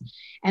impacts,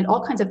 and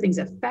all kinds of things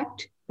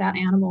affect that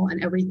animal,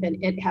 and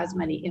everything. It has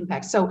many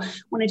impacts. So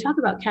when I talk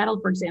about cattle,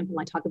 for example,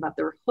 I talk about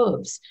their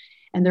hooves,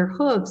 and their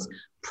hooves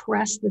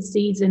press the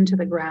seeds into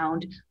the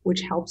ground,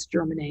 which helps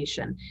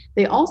germination.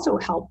 They also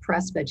help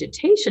press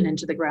vegetation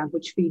into the ground,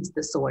 which feeds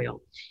the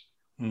soil.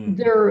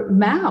 Their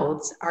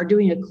mouths are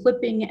doing a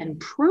clipping and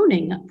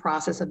pruning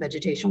process of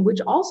vegetation,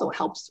 which also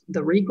helps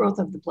the regrowth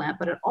of the plant,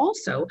 but it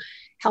also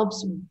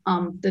helps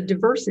the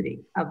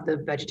diversity of the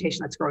vegetation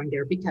that's growing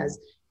there, because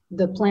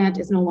the plant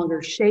is no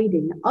longer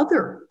shading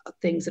other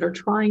things that are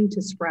trying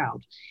to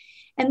sprout.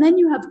 And then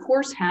you, of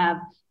course, have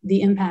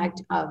the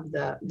impact of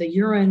the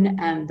urine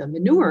and the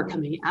manure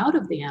coming out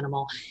of the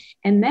animal.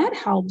 And that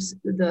helps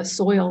the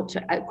soil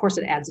to, of course,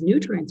 it adds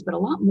nutrients, but a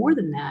lot more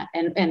than that.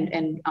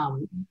 And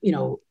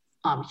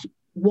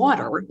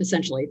water,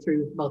 essentially,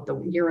 through both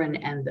the urine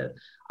and the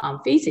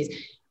feces.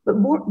 But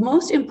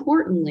most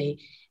importantly,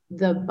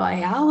 the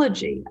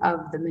biology of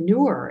the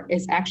manure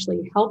is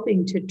actually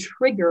helping to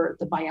trigger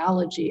the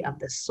biology of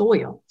the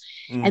soil.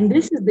 And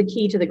this is the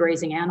key to the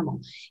grazing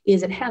animal,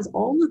 is it has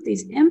all of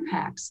these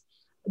impacts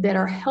that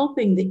are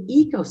helping the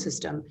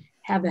ecosystem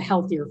have a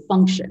healthier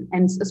function,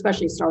 and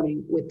especially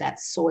starting with that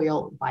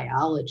soil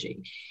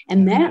biology.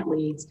 And that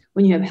leads,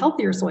 when you have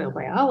healthier soil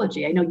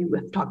biology, I know you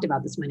have talked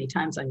about this many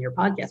times on your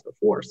podcast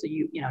before, so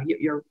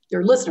your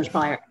listeners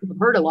probably have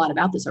heard a lot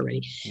about this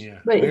already. Yeah,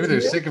 but maybe they're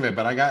sick of it,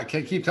 but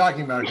can't keep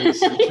talking about it. It's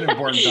such an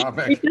important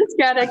topic. You just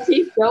gotta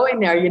keep going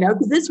there,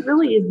 because this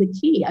really is the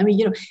key. I mean,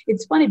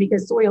 it's funny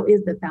because soil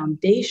is the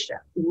foundation,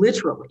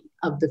 literally,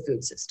 of the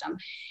food system.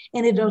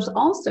 And it is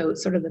also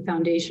sort of the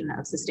foundation of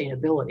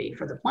sustainability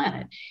for the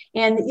planet.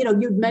 And,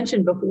 you'd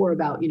mentioned before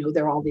about,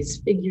 there are all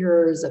these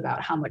figures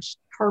about how much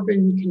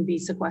carbon can be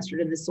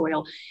sequestered in the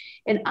soil.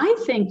 And I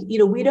think,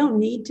 we don't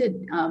need to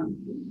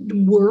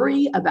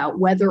worry about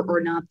whether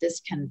or not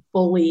this can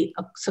fully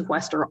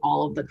sequester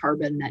all of the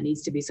carbon that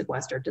needs to be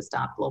sequestered to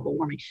stop global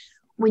warming.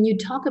 When you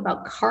talk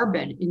about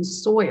carbon in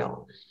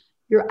soil,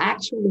 you're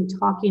actually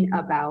talking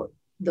about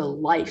the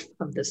life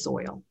of the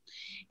soil.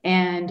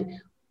 And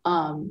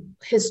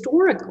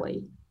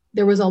historically,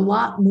 there was a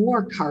lot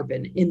more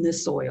carbon in the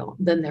soil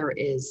than there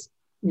is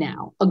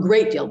now, a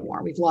great deal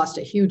more. We've lost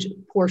a huge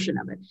portion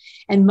of it.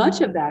 And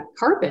much of that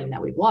carbon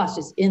that we've lost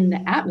is in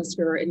the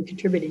atmosphere and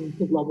contributing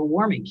to global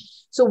warming.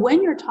 So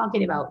when you're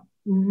talking about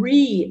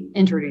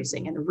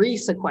reintroducing and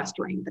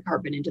resequestering the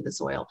carbon into the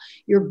soil,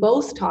 you're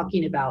both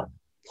talking about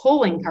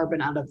pulling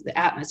carbon out of the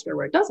atmosphere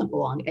where it doesn't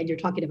belong, and you're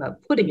talking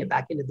about putting it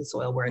back into the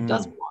soil where it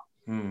does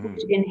belong,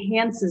 which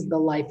enhances the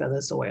life of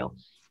the soil.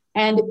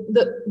 And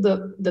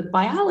the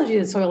biology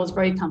of the soil is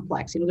very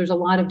complex. There's a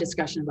lot of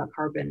discussion about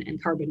carbon,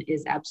 and carbon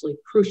is absolutely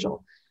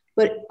crucial.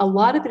 But a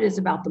lot of it is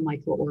about the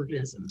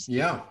microorganisms.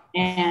 Yeah.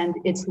 And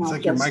it's not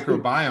like your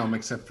microbiome,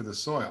 except for the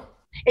soil.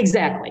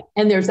 Exactly.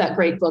 And there's that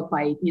great book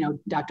by,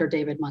 Dr.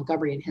 David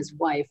Montgomery and his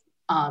wife,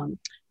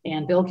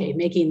 and Bill Kay,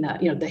 making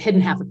the hidden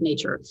half of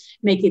nature,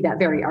 making that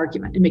very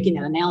argument and making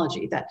that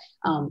analogy that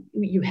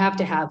you have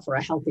to have, for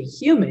a healthy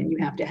human, you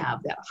have to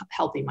have that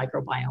healthy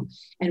microbiome.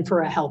 And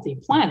for a healthy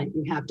planet,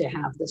 you have to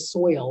have the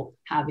soil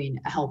having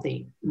a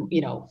healthy,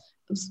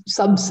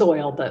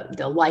 subsoil,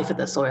 the life of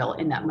the soil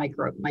in that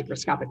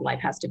microscopic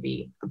life has to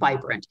be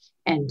vibrant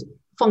and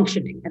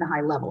functioning at a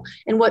high level.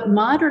 And what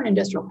modern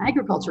industrial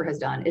agriculture has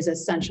done is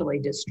essentially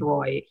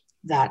destroy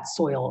that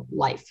soil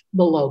life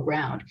below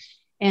ground.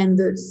 And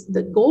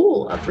the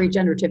goal of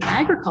regenerative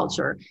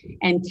agriculture,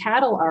 and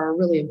cattle are a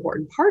really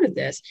important part of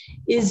this,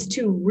 is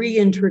to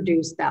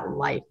reintroduce that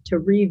life, to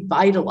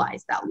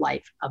revitalize that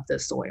life of the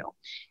soil.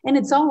 And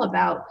it's all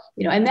about,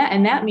 and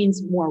that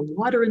means more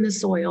water in the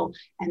soil,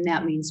 and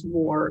that means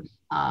more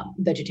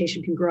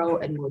vegetation can grow,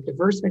 and more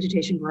diverse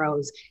vegetation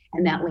grows,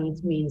 and that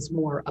means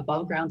more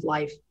above ground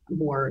life,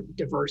 more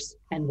diverse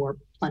and more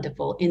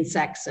plentiful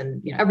insects,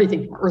 and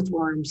everything from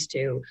earthworms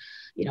to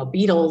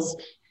beetles.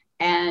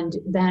 And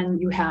then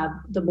you have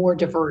the more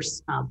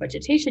diverse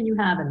vegetation you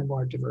have, and the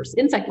more diverse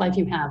insect life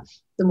you have,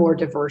 the more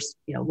diverse,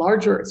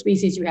 larger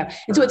species you have.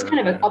 And so it's kind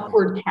of an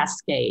upward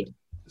cascade.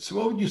 So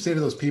what would you say to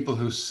those people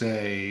who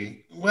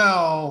say,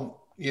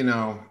 well,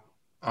 that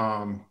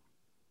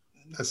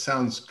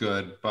sounds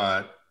good,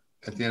 but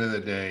at the end of the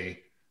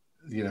day,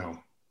 if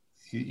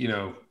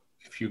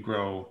you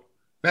grow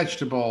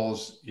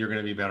vegetables, you're going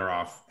to be better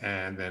off.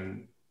 And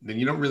then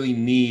you don't really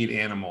need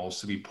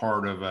animals to be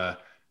part of a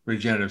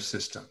regenerative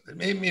system.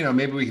 Maybe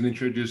we can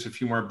introduce a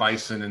few more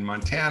bison in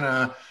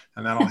Montana,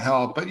 and that'll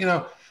help. But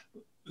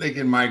they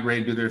can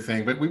migrate, do their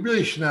thing. But we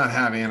really should not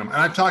have animals.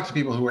 And I've talked to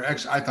people who are I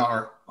thought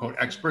are quote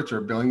experts or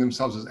billing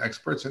themselves as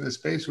experts in this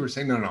space, who are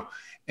saying no,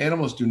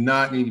 animals do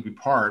not need to be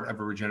part of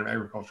a regenerative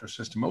agriculture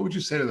system. What would you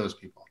say to those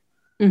people?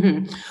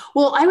 Mm-hmm.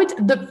 Well, I would.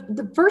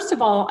 First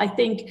of all, I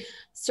think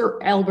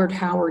Sir Albert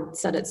Howard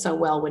said it so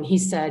well when he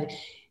said,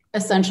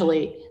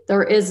 essentially,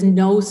 there is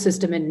no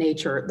system in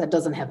nature that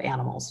doesn't have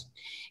animals.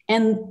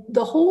 And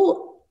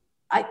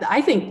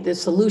I think the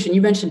solution,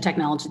 you mentioned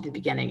technology at the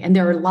beginning, and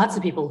there are lots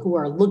of people who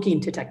are looking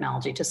to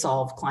technology to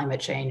solve climate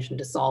change and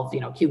to solve,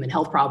 human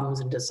health problems,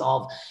 and to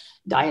solve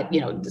diet,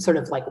 sort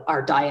of like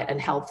our diet and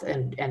health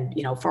and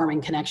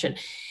farming connection.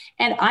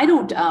 And I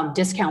don't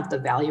discount the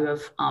value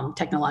of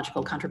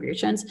technological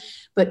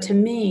contributions, but to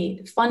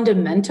me,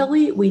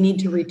 fundamentally, we need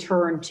to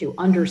return to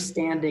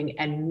understanding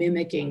and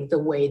mimicking the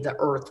way the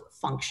earth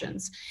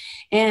functions.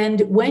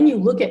 And when you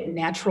look at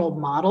natural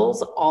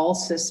models, all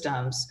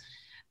systems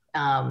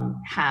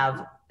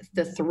have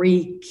the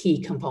three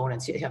key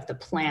components. You have the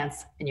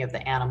plants, and you have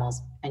the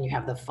animals, and you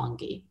have the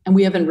fungi. And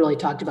we haven't really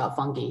talked about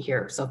fungi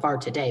here so far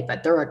today,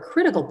 but they're a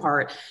critical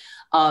part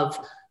of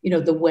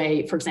the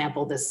way, for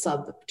example, the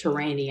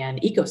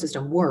subterranean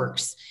ecosystem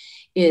works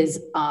is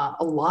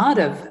a lot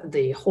of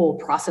the whole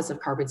process of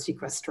carbon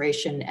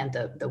sequestration and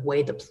the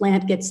way the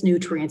plant gets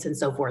nutrients and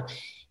so forth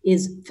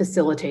is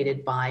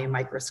facilitated by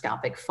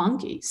microscopic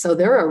fungi. So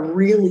they're a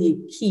really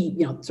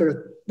key, sort of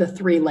the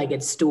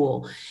three-legged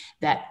stool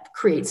that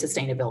creates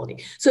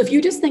sustainability. So if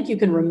you just think you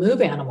can remove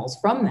animals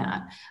from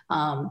that,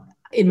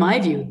 in my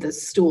view, the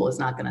stool is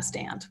not going to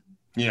stand.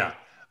 Yeah.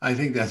 I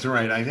think that's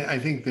right. I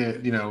think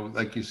that,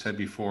 like you said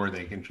before,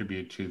 they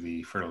contribute to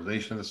the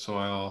fertilization of the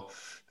soil,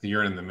 the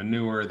urine and the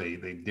manure. They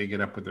dig it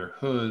up with their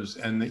hooves,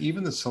 and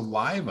even the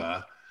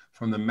saliva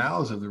from the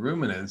mouths of the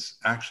ruminants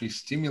actually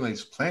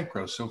stimulates plant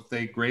growth. So if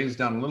they graze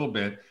down a little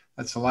bit,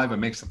 that saliva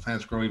makes the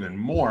plants grow even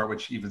more,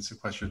 which even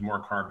sequesters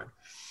more carbon.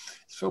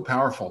 It's so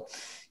powerful.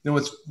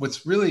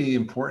 What's really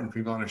important for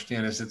people to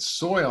understand is that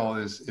soil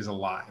is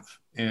alive,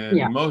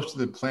 and most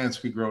of the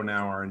plants we grow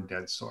now are in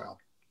dead soil.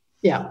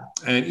 Yeah.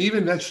 And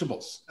even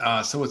vegetables.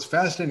 So what's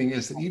fascinating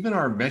is that even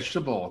our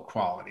vegetable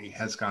quality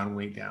has gone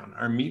way down.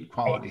 Our meat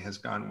quality has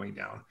gone way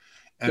down.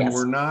 And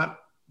we're not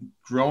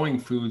growing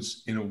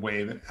foods in a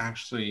way that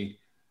actually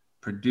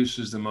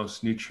produces the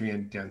most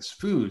nutrient dense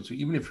food. So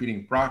even if you're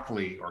eating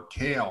broccoli or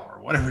kale or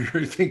whatever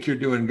you think you're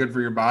doing good for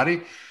your body,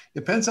 it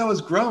depends how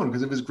it's grown.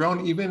 Because if it's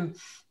grown even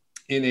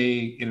in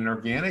an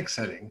organic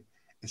setting,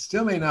 it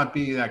still may not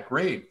be that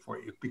great for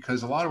you,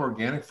 because a lot of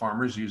organic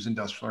farmers use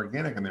industrial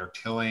organic, and they're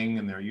tilling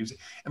and they're using.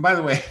 And by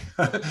the way,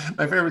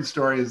 my favorite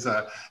story is,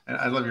 and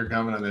I love your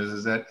comment on this,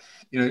 is that,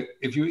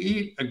 if you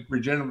eat a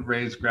regenerative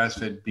raised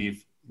grass-fed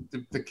beef,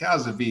 the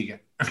cow's a vegan.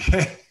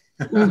 Okay.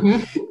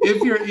 Mm-hmm.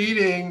 If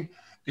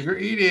you're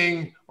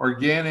eating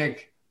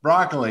organic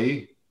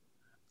broccoli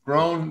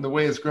grown the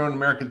way it's grown in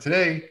America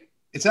today,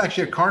 it's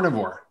actually a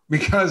carnivore,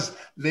 because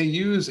they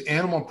use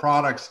animal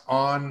products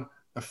on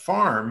the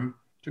farm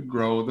to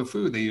grow the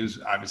food. They use,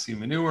 obviously,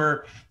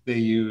 manure. They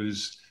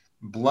use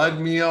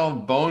blood meal,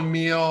 bone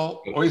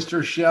meal,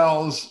 oyster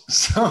shells.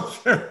 So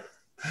they're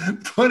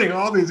putting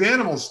all these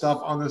animal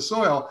stuff on the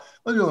soil.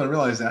 Most people don't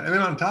realize that. And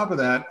then on top of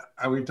that,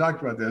 we've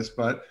talked about this,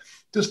 but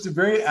just the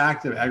very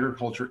act of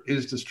agriculture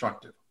is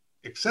destructive.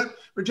 Except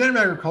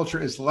regenerative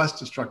agriculture is less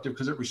destructive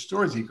because it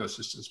restores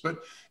ecosystems. But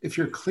if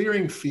you're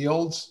clearing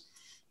fields,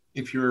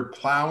 if you're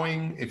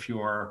plowing, if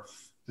you're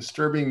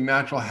disturbing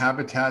natural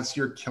habitats,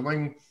 you're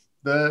killing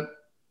the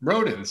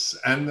rodents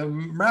and the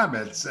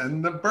rabbits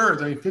and the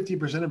birds. I mean,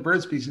 50% of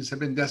bird species have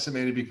been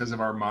decimated because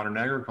of our modern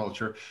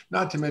agriculture,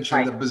 not to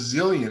mention the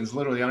bazillions,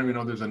 literally, I don't even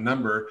know if there's a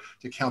number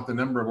to count the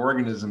number of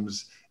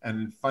organisms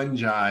and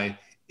fungi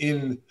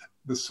in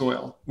the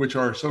soil, which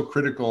are so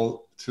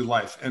critical to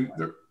life. And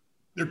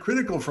they're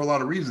critical for a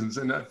lot of reasons.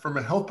 And from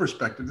a health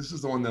perspective, this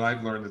is the one that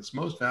I've learned that's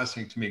most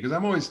fascinating to me, because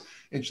I'm always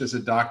interested as a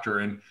doctor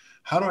in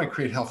how do I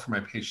create health for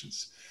my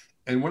patients?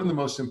 And one of the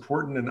most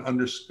important and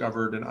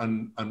undiscovered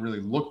and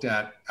unreally looked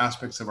at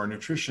aspects of our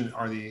nutrition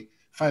are the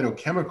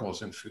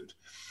phytochemicals in food,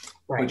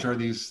 right, which are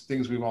these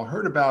things we've all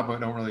heard about,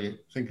 but don't really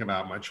think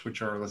about much,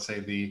 which are, let's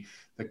say, the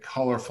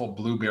colorful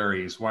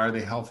blueberries. Why are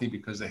they healthy?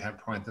 Because they have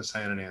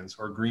proanthocyanidins.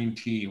 Or green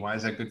tea. Why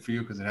is that good for you?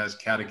 Because it has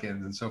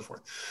catechins and so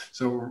forth.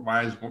 So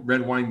why is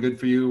red wine good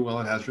for you? Well,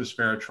 it has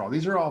resveratrol.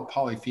 These are all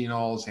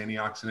polyphenols,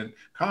 antioxidant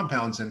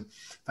compounds, and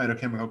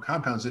phytochemical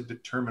compounds that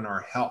determine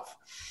our health.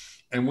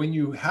 And when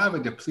you have a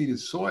depleted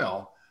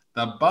soil,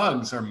 the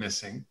bugs are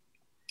missing.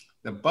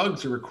 The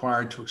bugs are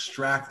required to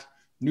extract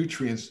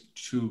nutrients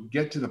to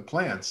get to the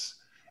plants.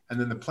 And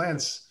then the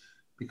plants,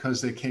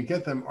 because they can't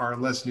get them, are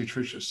less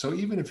nutritious. So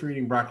even if you're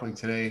eating broccoli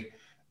today,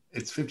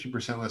 it's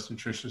 50% less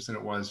nutritious than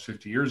it was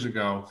 50 years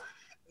ago.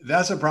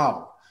 That's a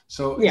problem.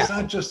 So it's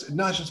not just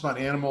about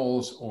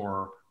animals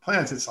or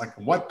plants. It's like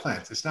what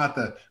plants? It's not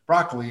the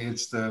broccoli.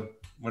 It's the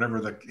whatever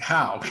the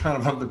cow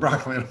kind of the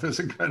broccoli. Is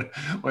a good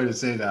way to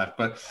say that,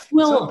 but it's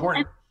so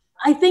important.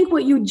 I think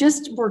what you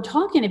just were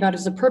talking about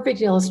is a perfect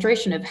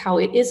illustration of how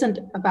it isn't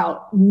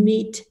about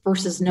meat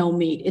versus no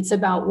meat. It's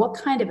about what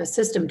kind of a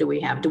system do we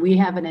have? Do we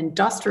have an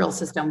industrial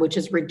system, which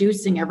is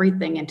reducing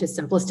everything into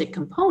simplistic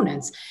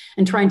components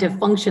and trying to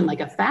function like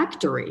a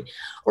factory?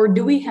 Or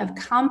do we have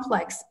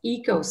complex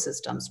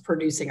ecosystems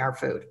producing our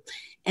food?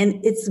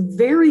 And it's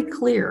very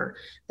clear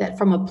that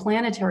from a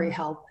planetary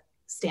health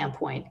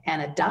standpoint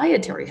and a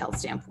dietary health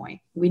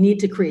standpoint, we need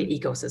to create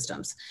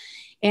ecosystems.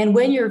 And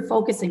when you're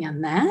focusing on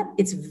that,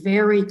 it's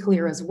very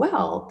clear as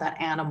well that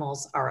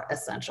animals are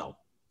essential.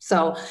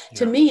 So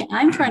to me,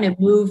 I'm trying to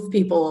move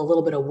people a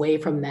little bit away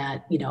from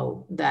that,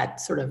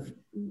 that sort of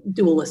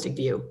dualistic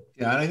view.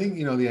 Yeah, and I think,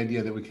 the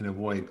idea that we can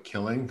avoid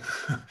killing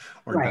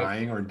or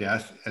dying or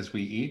death as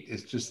we eat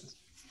is just,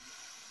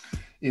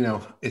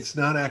 it's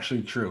not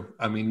actually true.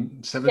 I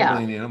mean, 7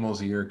 billion animals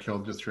a year are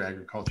killed just through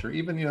agriculture.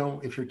 Even,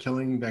 if you're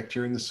killing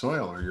bacteria in the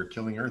soil or you're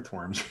killing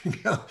earthworms,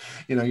 Fred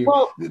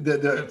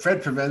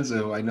Provenza,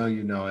 who I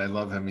know I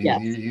love him.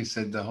 He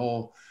said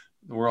the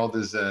world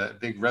is a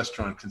big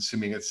restaurant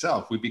consuming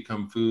itself. We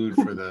become food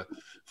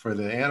for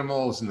the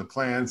animals and the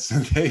plants,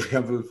 and they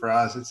become food for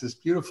us. It's this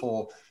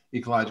beautiful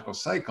ecological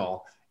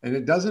cycle, and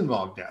it does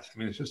involve death. I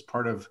mean, it's just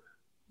part of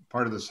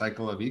the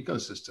cycle of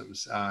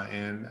ecosystems.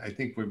 And I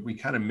think we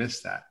kind of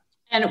miss that.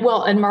 And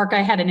Mark,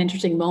 I had an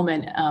interesting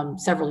moment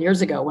several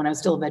years ago when I was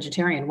still a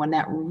vegetarian, when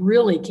that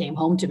really came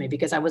home to me,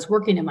 because I was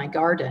working in my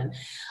garden.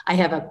 I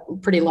have a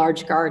pretty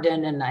large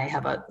garden and I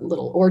have a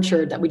little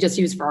orchard that we just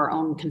use for our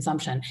own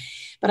consumption.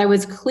 But I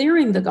was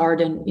clearing the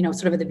garden,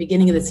 sort of at the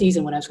beginning of the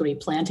season when I was going to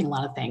be planting a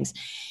lot of things.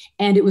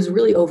 And it was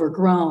really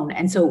overgrown.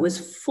 And so it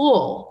was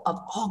full of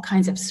all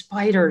kinds of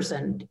spiders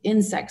and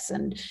insects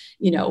and,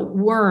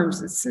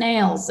 worms and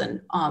snails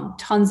and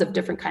tons of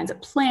different kinds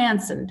of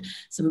plants, and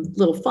some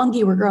little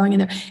fungi were growing in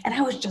there. And I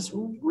was just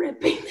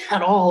ripping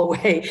that all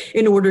away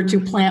in order to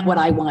plant what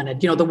I wanted,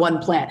 the one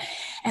plant.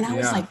 And I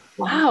was like,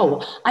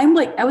 wow, I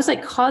was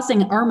like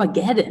causing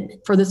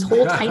Armageddon for this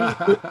whole tiny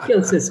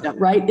ecosystem,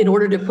 right? In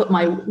order to put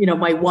my,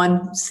 my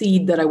one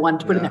seed that I wanted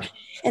to put in there.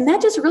 And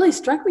that just really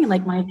struck me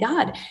like, my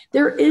God,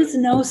 there is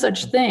no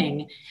such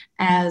thing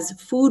as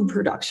food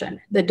production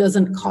that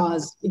doesn't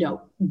cause,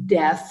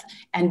 death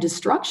and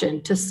destruction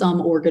to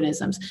some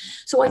organisms.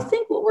 So I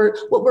think what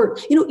we're,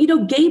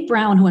 Gabe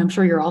Brown, who I'm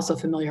sure you're also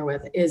familiar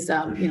with, is,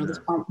 this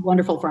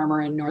wonderful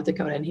farmer in North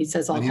Dakota. And he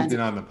says all kinds of. He's been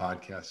on the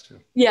podcast too.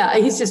 Yeah,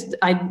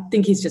 I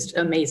think he's just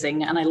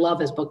amazing. And I love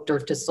his book,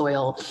 Dirt to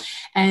Soil.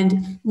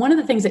 And one of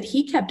the things that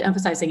he kept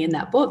emphasizing in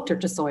that book, Dirt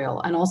to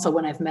Soil, and also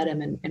when I've met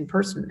him in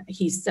person,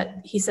 he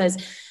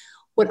says,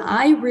 what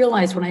I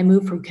realized when I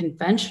moved from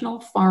conventional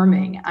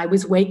farming, I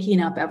was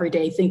waking up every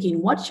day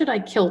thinking, what should I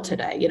kill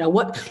today?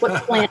 What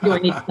plant do I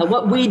need to kill?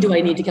 What weed do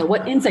I need to kill?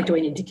 What insect do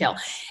I need to kill?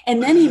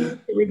 And then he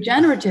moved to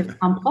regenerative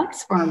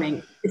complex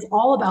farming. It's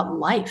all about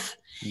life.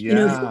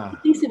 Yeah.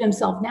 He thinks of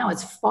himself now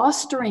as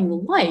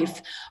fostering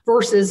life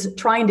versus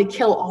trying to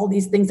kill all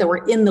these things that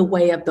were in the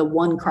way of the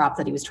one crop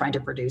that he was trying to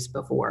produce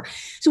before.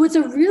 So it's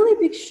a really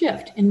big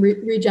shift in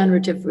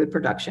regenerative food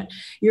production.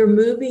 You're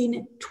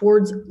moving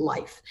towards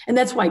life. And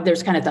that's why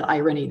there's kind of that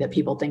irony that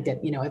people think that,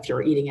 if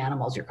you're eating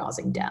animals, you're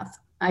causing death.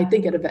 I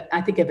think of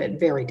it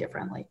very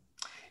differently.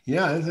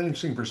 Yeah, that's an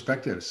interesting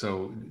perspective.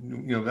 So,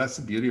 that's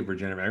the beauty of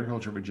regenerative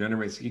agriculture. It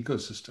regenerates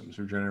ecosystems,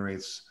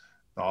 regenerates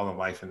all the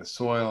life in the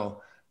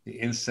soil, the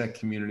insect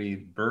community,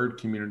 bird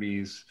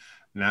communities,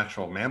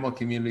 natural mammal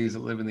communities that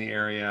live in the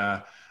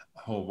area,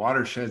 whole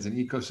watersheds and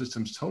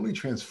ecosystems totally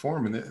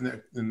transform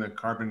in the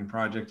Carbon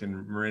Project,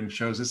 and Marin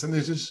shows this. And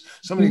there's just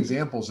so many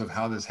examples of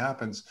how this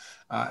happens.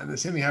 And the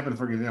same thing happened,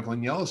 for example,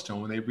 in Yellowstone.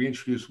 When they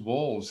reintroduced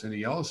wolves into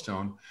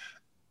Yellowstone,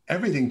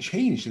 everything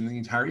changed in the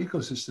entire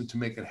ecosystem to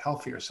make it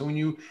healthier. So when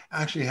you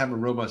actually have a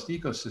robust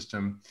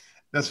ecosystem,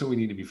 that's what we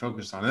need to be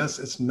focused on.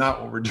 It's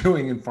not what we're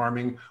doing in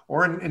farming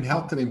or in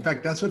health today. In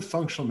fact, that's what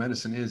functional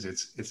medicine is.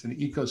 It's an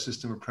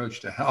ecosystem approach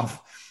to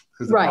health.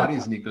 because the body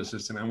is an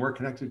ecosystem, and we're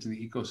connected to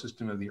the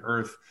ecosystem of the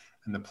earth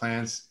and the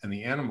plants and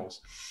the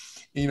animals.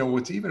 You know,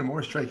 what's even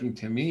more striking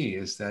to me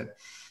is that,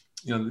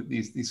 you know,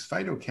 these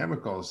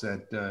phytochemicals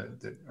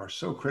that are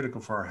so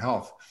critical for our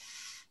health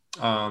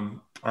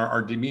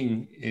are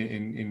being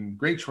in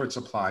great short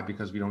supply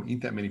because we don't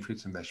eat that many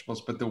fruits and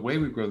vegetables, but the way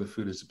we grow the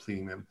food is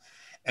depleting them.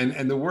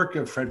 And the work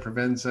of Fred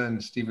Provenza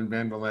and Stephen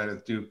Van Vliet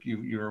at Duke,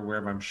 you're aware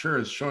of, I'm sure,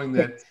 is showing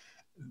that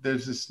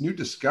there's this new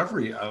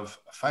discovery of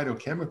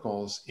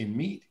phytochemicals in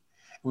meat.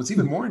 What's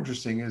even more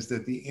interesting is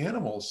that the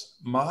animals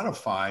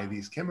modify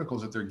these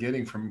chemicals that they're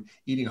getting from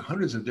eating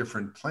hundreds of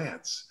different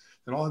plants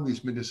that all have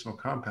these medicinal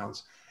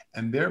compounds,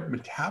 and their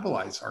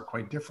metabolites are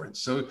quite different.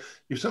 So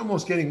you're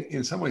almost getting,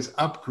 in some ways,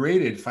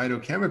 upgraded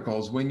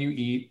phytochemicals when you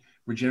eat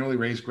regeneratively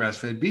raised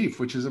grass-fed beef,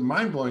 which is a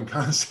mind-blowing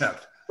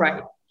concept.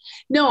 Right.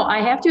 No,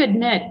 I have to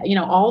admit, you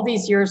know, all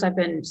these years I've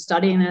been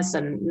studying this,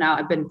 and now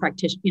I've been a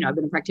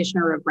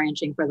practitioner of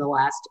ranching for the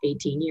last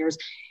 18 years.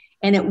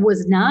 And it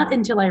was not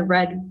until I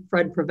read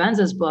Fred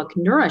Provenza's book,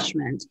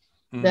 Nourishment,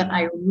 that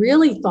I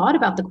really thought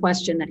about the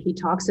question that he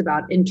talks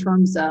about in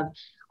terms of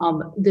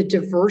the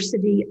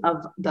diversity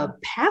of the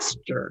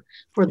pasture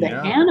for the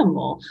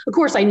animal. Of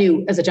course, I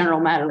knew as a general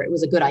matter, it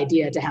was a good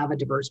idea to have a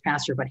diverse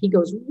pasture, but he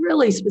goes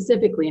really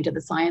specifically into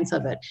the science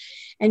of it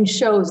and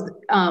shows,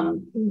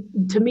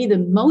 to me,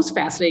 the most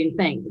fascinating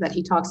thing that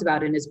he talks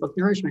about in his book,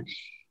 Nourishment,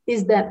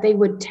 is that they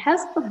would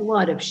test the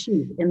blood of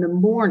sheep in the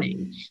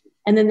morning,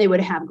 and then they would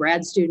have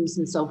grad students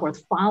and so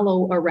forth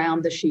follow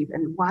around the sheep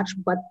and watch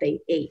what they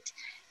ate.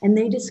 And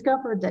they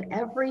discovered that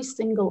every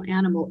single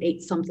animal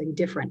ate something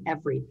different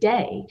every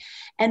day.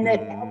 And that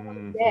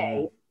every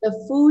day,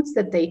 the foods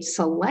that they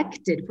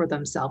selected for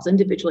themselves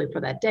individually for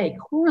that day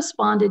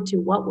corresponded to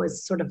what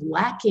was sort of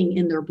lacking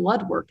in their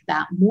blood work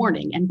that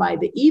morning. And by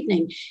the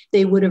evening,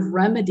 they would have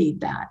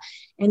remedied that.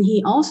 And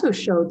he also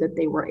showed that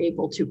they were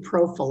able to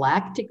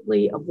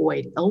prophylactically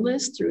avoid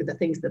illness through the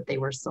things that they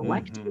were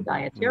selecting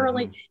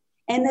dietarily.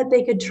 And that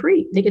they could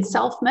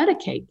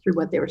self-medicate through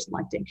what they were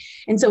selecting.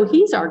 And so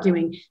he's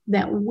arguing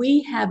that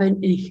we have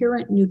an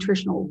inherent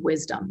nutritional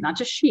wisdom, not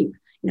just sheep,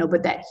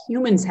 but that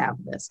humans have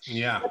this.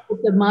 Yeah.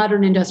 But the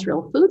modern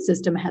industrial food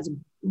system has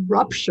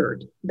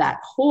ruptured that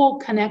whole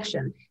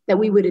connection that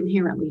we would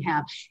inherently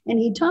have. And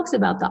he talks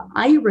about the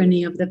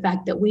irony of the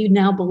fact that we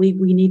now believe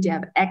we need to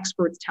have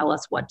experts tell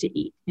us what to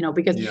eat,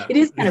 because it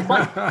is kind of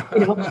fun,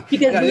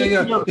 because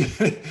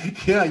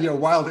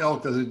wild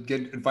elk doesn't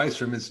get advice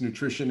from its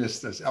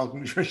nutritionist, as elk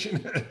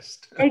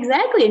nutritionist.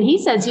 Exactly. And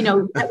he says, we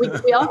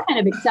all kind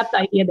of accept the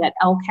idea that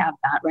elk have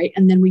that, right?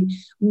 And then we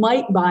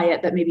might buy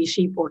it that maybe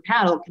sheep or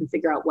cattle can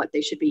figure out what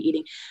they should be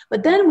eating.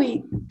 But then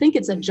we think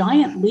it's a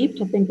giant leap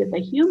to think that the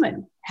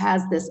human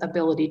has this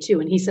ability too.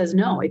 And he says,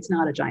 no, it's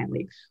not a giant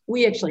leap.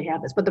 We actually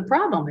have this. But the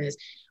problem is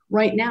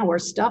right now we're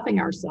stuffing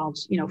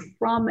ourselves,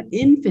 from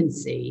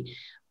infancy,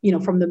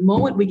 from the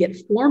moment we get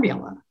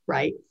formula,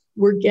 right?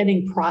 We're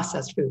getting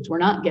processed foods. We're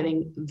not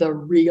getting the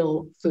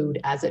real food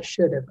as it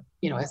should have,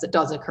 as it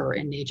does occur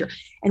in nature.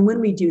 And when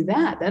we do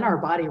that, then our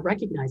body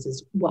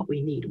recognizes what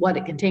we need, what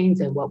it contains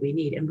and what we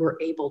need, and we're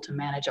able to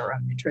manage our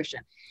own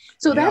nutrition.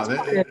 So that's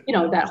part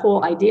of, that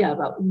whole idea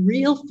about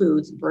real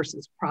foods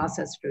versus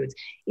processed foods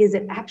is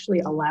it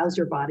actually allows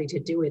your body to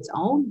do its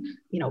own,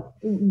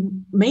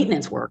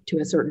 maintenance work to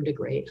a certain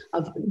degree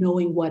of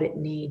knowing what it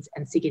needs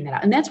and seeking that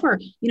out. And that's where,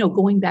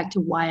 going back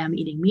to why I'm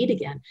eating meat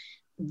again,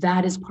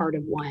 that is part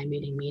of why I'm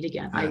eating meat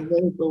again. I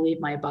really believe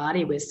my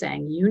body was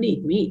saying, you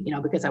need meat,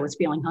 because I was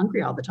feeling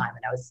hungry all the time.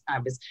 And I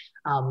was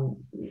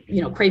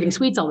craving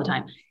sweets all the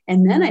time.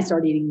 And then I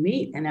started eating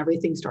meat and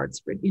everything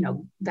starts,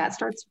 that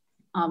starts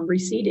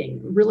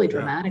receding really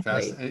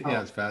dramatically.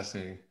 It's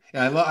fascinating.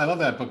 Yeah, I love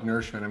that book,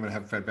 Nourishment. I'm going to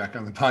have Fred back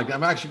on the podcast.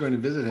 I'm actually going to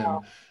visit him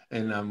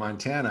in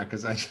Montana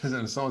because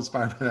I'm so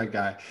inspired by that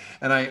guy.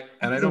 And I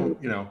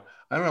don't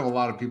have a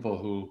lot of people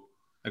who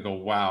I go,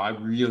 wow, I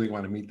really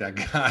want to meet that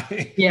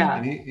guy. Yeah.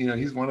 And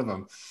he's one of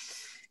them.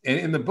 And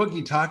in the book,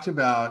 he talked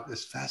about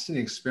this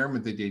fascinating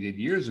experiment that they did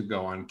years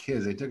ago on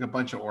kids. They took a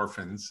bunch of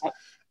orphans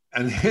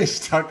and they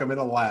stuck them in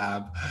a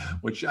lab,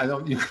 which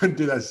you couldn't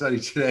do that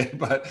study today,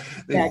 but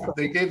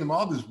they gave them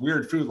all this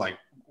weird food like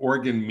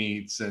organ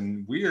meats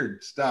and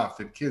weird stuff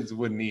that kids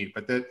wouldn't eat,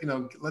 but that,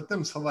 let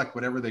them select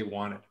whatever they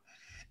wanted.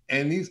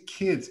 And these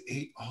kids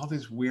ate all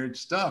this weird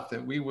stuff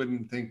that we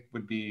wouldn't think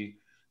would be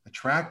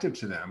attractive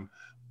to them.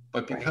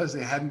 But because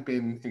they hadn't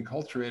been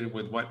enculturated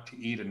with what to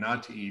eat and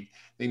not to eat,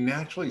 they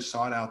naturally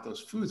sought out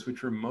those foods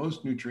which were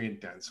most nutrient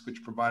dense,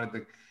 which provided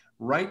the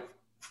right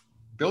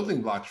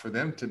building blocks for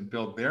them to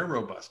build their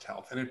robust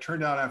health. And it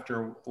turned out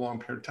after a long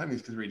period of time,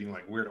 these kids were eating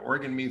like weird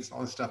organ meats and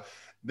all this stuff,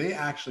 they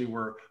actually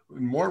were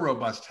in more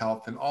robust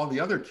health than all the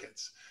other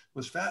kids. It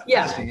was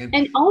fascinating.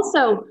 And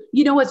also,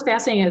 what's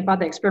fascinating about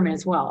the experiment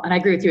as well, and I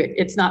agree with you,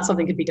 it's not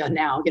something that could be done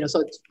now,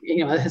 so it's,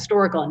 a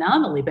historical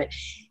anomaly, but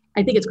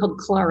I think it's called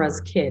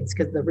Clara's Kids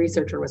because the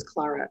researcher was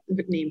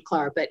named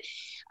Clara. But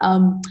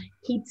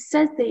he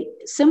says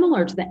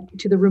similar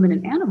to the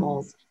ruminant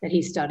animals that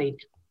he studied,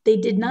 they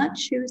did not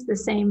choose the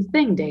same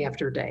thing day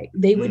after day.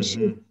 They would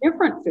choose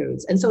different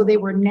foods. And so they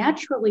were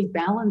naturally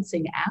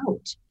balancing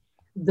out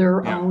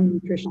their own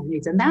nutritional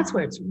needs. And that's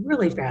where it's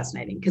really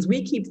fascinating, because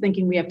we keep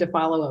thinking we have to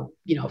follow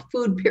a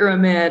food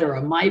pyramid or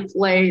a My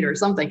Plate or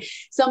something.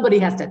 Somebody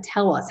has to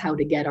tell us how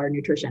to get our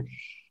nutrition.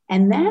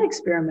 And that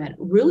experiment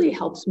really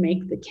helps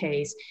make the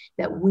case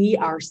that we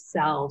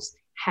ourselves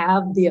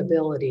have the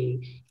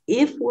ability,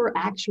 if we're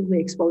actually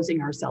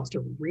exposing ourselves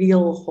to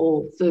real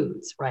whole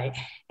foods, right?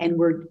 And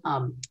we're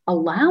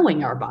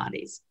allowing our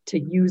bodies to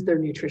use their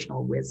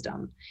nutritional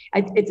wisdom.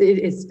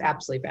 It's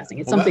absolutely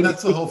fascinating. It's something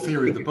that's the whole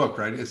theory of the book,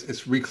 right?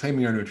 It's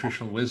reclaiming our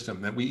nutritional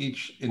wisdom, that we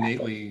each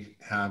innately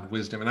have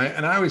wisdom.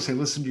 And I always say,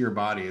 listen to your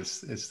body.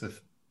 It's the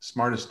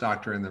smartest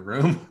doctor in the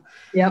room.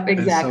 Yep,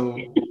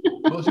 exactly. And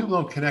so most people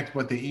don't connect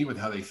what they eat with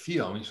how they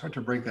feel. And when you start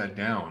to break that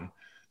down,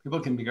 people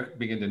can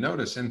begin to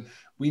notice. And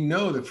we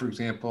know that, for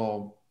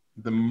example,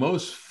 the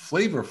most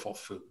flavorful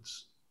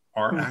foods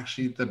are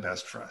actually the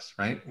best for us,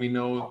 right? We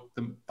know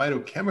the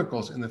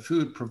phytochemicals in the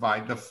food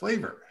provide the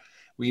flavor.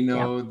 We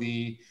know in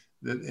the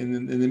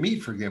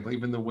meat, for example,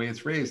 even the way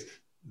it's raised,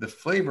 the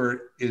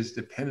flavor is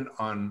dependent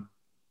on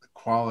the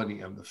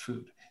quality of the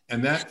food.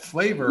 And that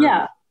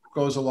flavor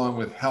goes along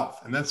with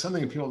health. And that's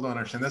something that people don't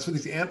understand. That's what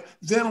these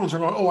animals are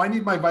going, oh, I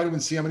need my vitamin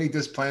C, I'm gonna eat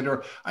this plant,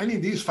 or I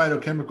need these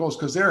phytochemicals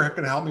because they're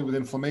gonna help me with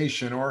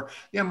inflammation, or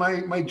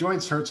my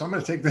joints hurt, so I'm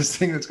gonna take this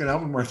thing that's gonna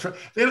help me more.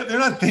 They're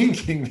not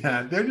thinking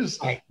that. They're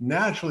just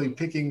naturally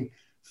picking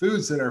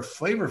foods that are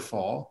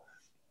flavorful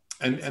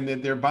and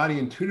that their body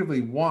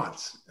intuitively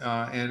wants.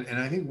 And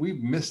I think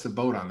we've missed the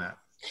boat on that.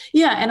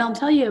 Yeah. And I'll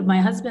tell you, my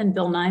husband,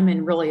 Bill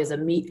Niman, really is a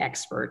meat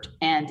expert.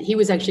 And he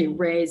was actually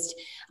raised,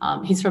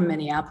 he's from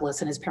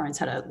Minneapolis, and his parents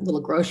had a little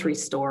grocery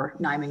store,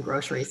 Niman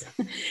Groceries.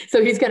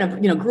 So he's kind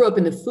of, grew up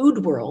in the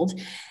food world.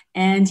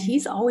 And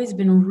he's always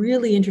been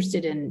really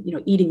interested in,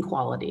 eating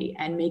quality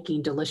and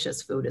making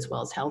delicious food as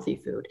well as healthy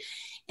food.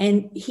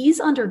 And he's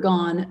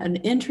undergone an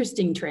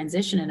interesting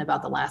transition in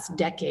about the last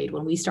decade,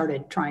 when we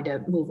started trying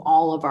to move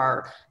all of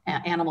our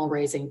animal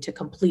raising to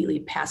completely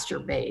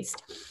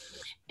pasture-based.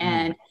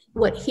 And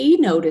what he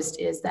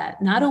noticed is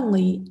that not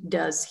only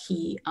does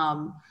he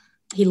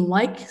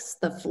likes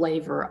the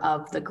flavor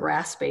of the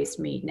grass-based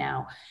meat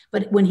now,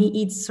 but when he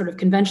eats sort of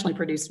conventionally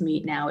produced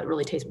meat now, it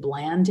really tastes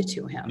bland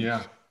to him.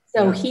 Yeah.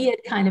 So he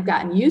had kind of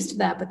gotten used to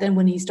that. But then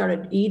when he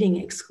started eating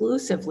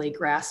exclusively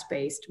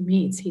grass-based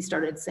meats, he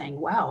started saying,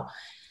 wow,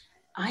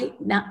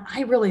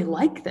 I really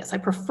like this. I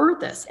prefer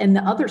this. And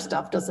the other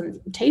stuff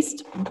doesn't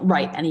taste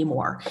right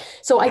anymore.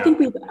 So I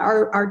think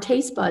our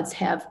taste buds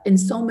have in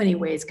so many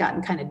ways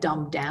gotten kind of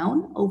dumbed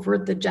down over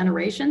the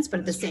generations,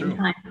 but at the same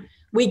time,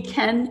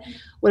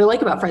 what I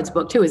like about Fred's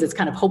book too, is it's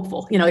kind of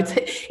hopeful.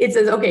 It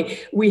says, okay,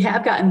 we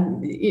have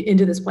gotten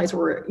into this place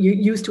where we're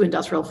used to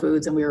industrial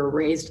foods, and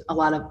a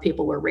lot of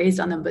people were raised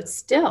on them, but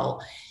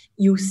still,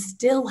 you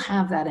still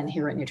have that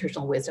inherent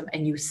nutritional wisdom,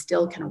 and you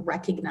still can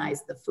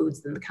recognize the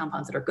foods and the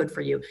compounds that are good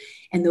for you.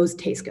 And those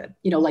taste good,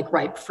 like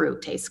ripe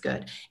fruit tastes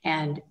good.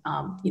 And,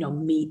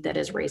 meat that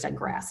is raised on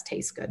grass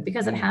tastes good,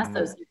 because it has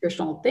those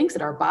nutritional things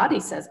that our body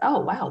says, oh,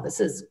 wow, this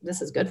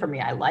is good for me.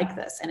 I like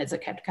this. And it's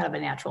kind of a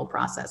natural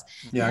process.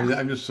 Yeah.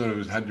 I just sort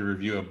of had to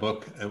review a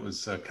book. It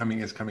was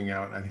coming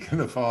out, I think, in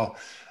the fall,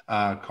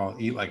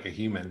 called Eat Like a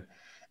Human.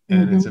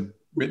 And it's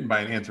written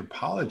by an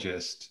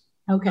anthropologist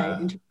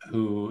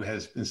who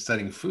has been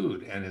studying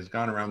food and has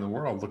gone around the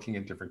world looking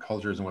at different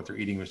cultures and what they're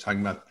eating. He was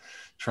talking about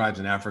tribes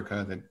in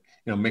Africa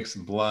that, mix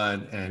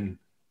blood and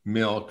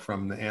milk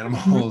from the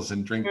animals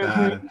and drink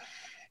that. And,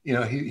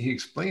 he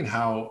explained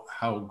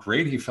how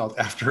great he felt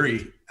after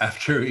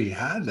he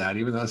had that,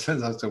 even though it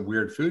sounds like it's a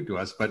weird food to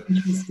us, but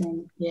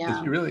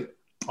it's really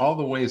all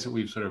the ways that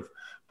we've sort of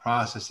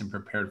processed and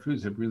prepared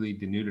foods have really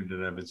denuded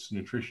it of its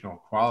nutritional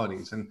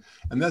qualities. And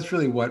that's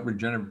really what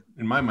in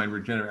my mind,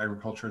 regenerative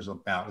agriculture is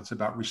about. It's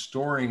about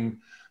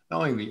restoring not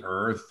only the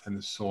earth and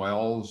the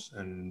soils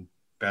and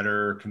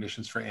better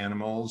conditions for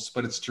animals,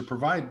 but it's to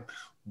provide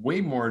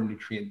way more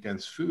nutrient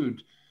dense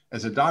food.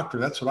 As a doctor,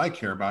 that's what I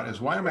care about,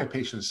 is why are my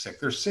patients sick?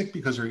 They're sick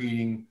because they're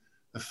eating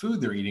the food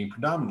they're eating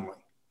predominantly.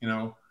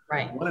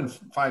 1 in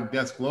 5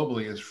 deaths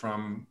globally is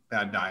from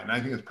bad diet. And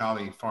I think it's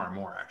probably far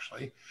more,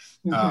 actually.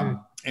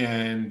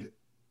 And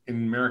in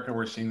America,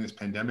 we're seeing this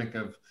pandemic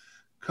of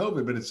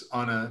COVID, but it's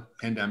on a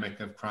pandemic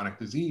of chronic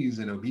disease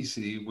and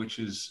obesity, which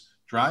is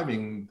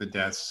driving the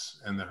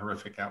deaths and the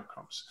horrific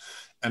outcomes.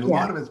 And a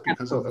lot of it's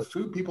because of the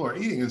food people are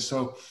eating. And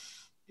so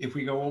if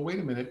we go, well, wait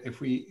a minute,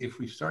 if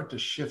we start to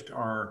shift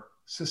our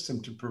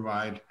system to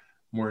provide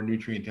more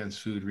nutrient dense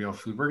food, real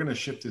food, we're going to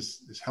shift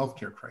this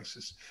healthcare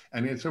crisis.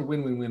 And it's a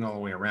win-win-win all the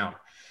way around.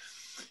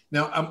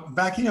 Now, I'm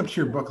backing up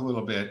to your book a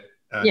little bit,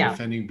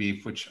 Defending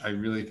Beef, which I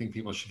really think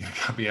people should get a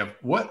copy of.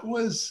 What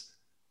was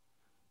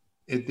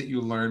it that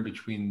you learned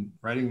between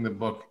writing the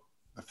book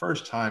the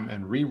first time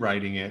and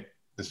rewriting it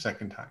the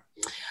second time?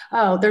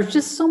 Oh, there's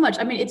just so much.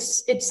 I mean,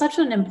 it's such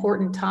an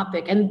important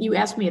topic. And you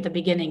asked me at the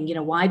beginning,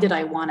 why did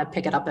I want to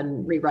pick it up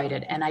and rewrite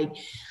it? And I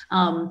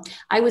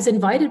was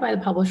invited by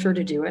the publisher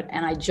to do it,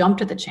 and I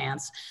jumped at the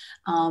chance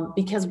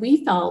because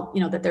we felt,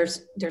 that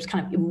there's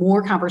kind of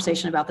more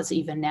conversation about this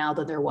even now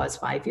than there was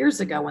 5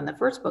 years ago when the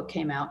first book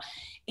came out,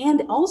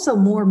 and also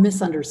more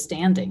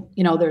misunderstanding.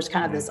 There's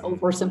kind of this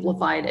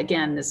oversimplified,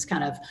 again, this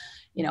kind of,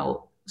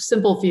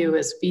 simple view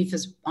is beef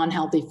is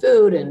unhealthy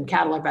food and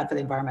cattle are bad for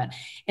the environment.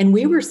 And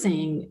we were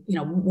seeing,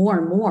 more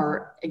and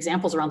more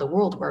examples around the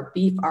world where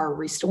beef are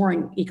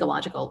restoring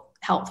ecological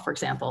health, for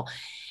example.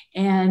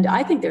 And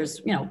I think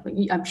there's,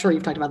 I'm sure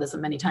you've talked about this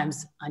many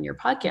times on your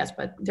podcast,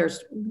 but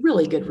there's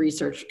really good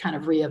research kind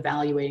of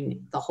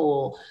reevaluating the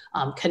whole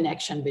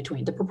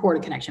the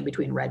purported connection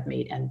between red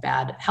meat and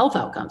bad health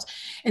outcomes.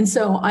 And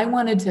so I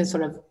wanted to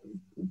sort of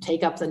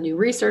take up the new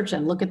research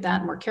and look at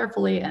that more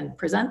carefully and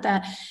present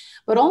that.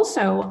 But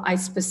also, I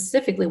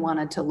specifically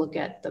wanted to look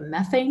at the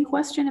methane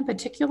question in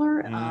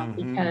particular,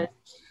 because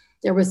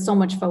there was so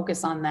much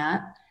focus on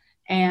that.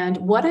 And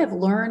what I've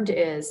learned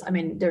is,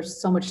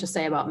 there's so much to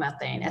say about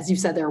methane. As you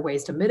said, there are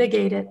ways to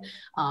mitigate it.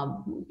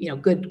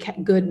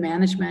 Good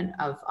management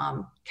of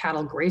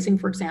cattle grazing,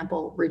 for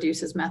example,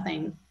 reduces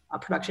methane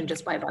production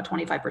just by about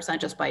 25%,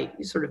 just by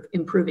sort of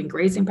improving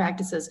grazing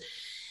practices.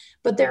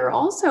 But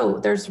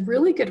there's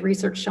really good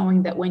research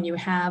showing that when you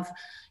have,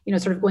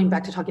 sort of going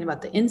back to talking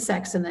about the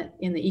insects in the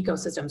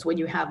ecosystems, when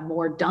you have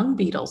more dung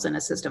beetles in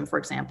a system, for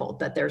example,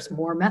 that there's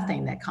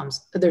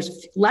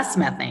less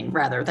methane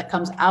rather that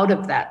comes out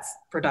of that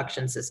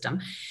production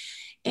system.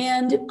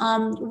 And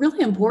really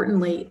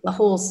importantly, the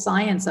whole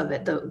science of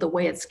it, the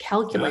way it's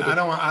calculated.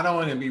 I don't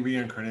want to be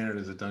reincarnated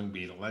as a dung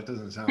beetle. That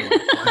doesn't sound like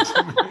fun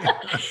to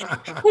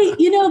me.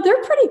 Hey,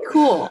 they're pretty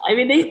cool. I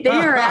mean, they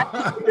are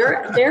actually,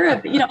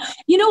 they're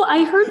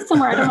I heard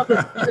somewhere, I don't know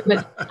if it's true,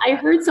 but I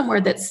heard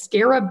somewhere that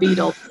scarab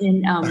beetles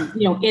in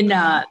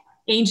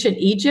ancient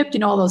Egypt,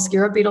 all those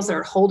scarab beetles that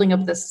are holding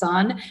up the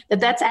sun,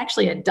 that's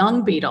actually a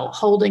dung beetle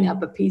holding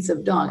up a piece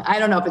of dung. I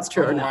don't know if it's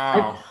true or not.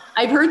 Wow.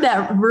 I've heard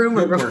that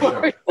rumor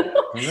before.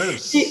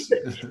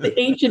 The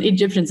ancient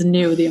Egyptians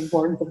knew the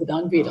importance of the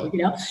dung beetle,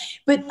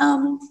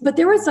 But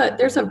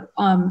there's a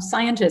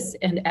scientist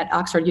at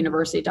Oxford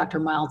University, Dr.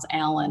 Miles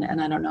Allen,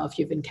 and I don't know if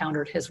you've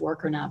encountered his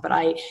work or not, but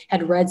I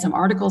had read some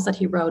articles that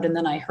he wrote, and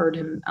then I heard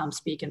him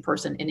speak in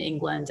person in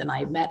England, and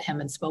I met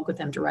him and spoke with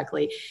him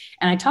directly.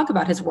 And I talk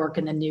about his work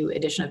in the new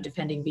edition of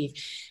Defending Beef,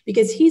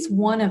 because he's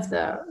one of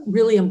the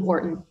really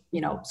important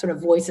sort of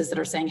voices that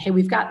are saying, hey,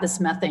 we've got this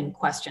methane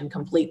question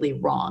completely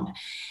wrong.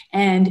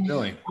 And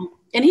really?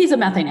 And he's a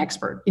methane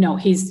expert.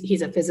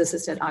 He's a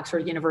physicist at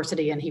Oxford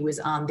University, and he was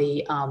on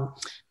the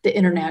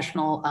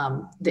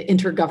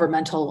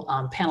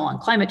intergovernmental panel on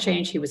climate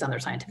change. He was on their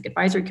scientific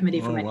advisory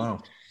committee for many years.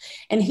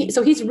 And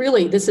he's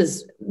really, this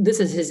is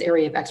his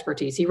area of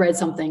expertise. He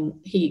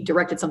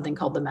directed something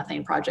called the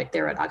Methane Project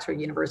there at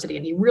Oxford University,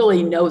 and he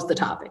really knows the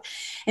topic.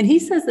 And he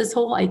says this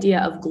whole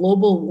idea of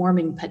global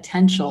warming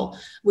potential,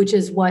 which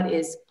is what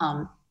is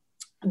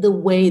the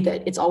way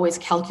that it's always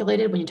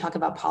calculated when you talk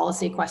about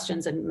policy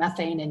questions and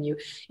methane, and you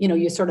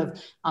sort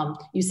of,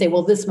 you say,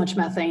 well, this much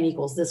methane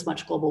equals this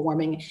much global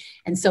warming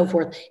and so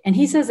forth. And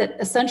he says that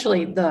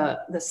essentially the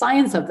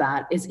science of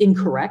that is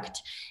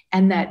incorrect,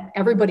 and that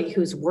everybody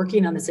who's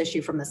working on this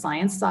issue from the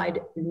science side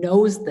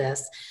knows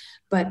this.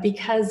 But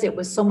because it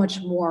was so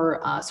much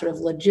more sort of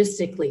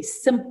logistically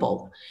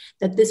simple,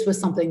 that this was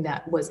something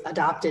that was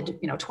adopted,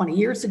 20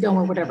 years ago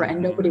or whatever,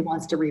 and nobody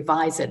wants to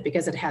revise it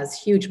because it has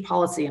huge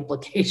policy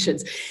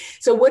implications.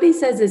 So what he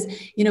says is,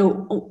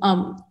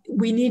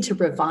 we need to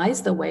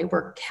revise the way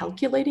we're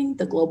calculating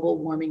the global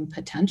warming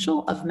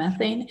potential of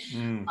methane.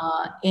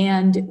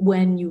 And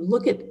when you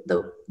look at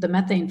the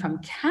methane from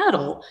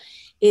cattle,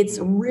 it's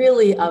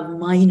really a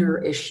minor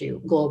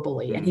issue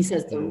globally. And he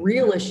says the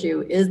real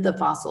issue is the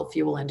fossil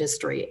fuel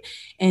industry.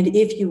 And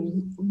if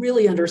you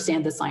really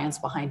understand the science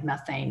behind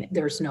methane,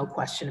 there's no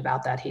question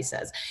about that, he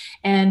says.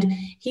 And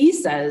he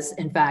says,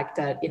 in fact,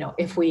 that,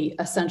 if we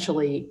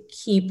essentially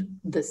keep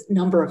this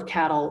number of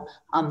cattle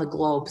on the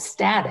globe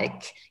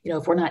static,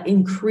 if we're not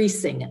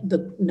increasing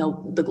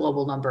the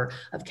global number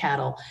of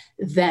cattle,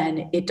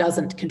 then it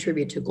doesn't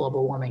contribute to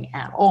global warming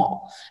at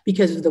all,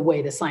 because of the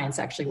way the science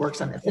actually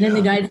works on this. And in the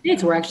United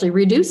States, we're actually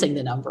reducing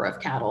the number of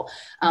cattle.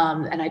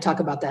 And I talk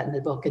about that in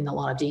the book in a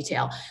lot of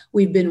detail.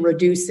 We've been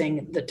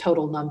reducing the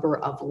total number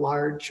of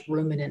large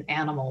ruminant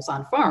animals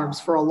on farms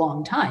for a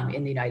long time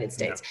in the United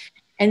States.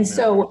 And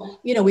so,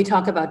 we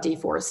talk about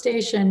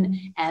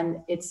deforestation, and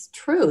it's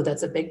true,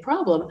 that's a big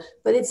problem,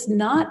 but it's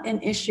not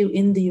an issue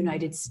in the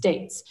United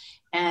States.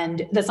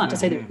 And that's not to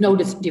say there's no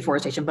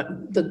deforestation,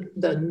 but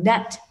the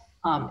net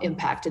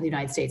impact in the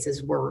United States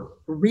is we're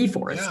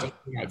reforesting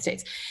the United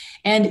States.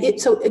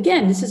 And so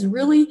again, this is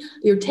really,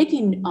 you're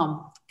taking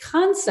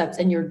concepts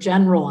and you're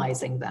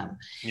generalizing them.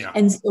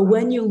 And so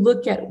when you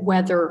look at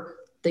whether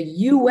the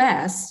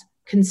US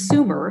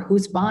consumer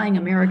who's buying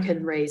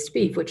American raised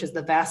beef, which is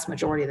the vast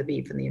majority of the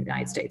beef in the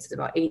United States, it's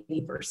about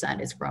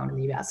 80% is grown in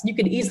the US. You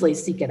could easily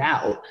seek it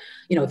out.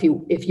 If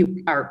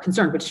you are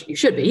concerned, which you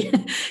should be,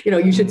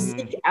 you should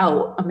seek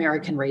out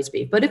American raised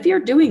beef. But if you're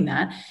doing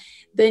that,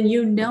 then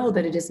you know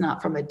that it is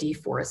not from a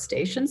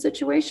deforestation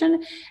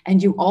situation.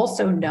 And you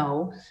also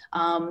know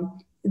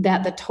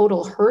that the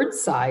total herd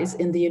size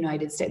in the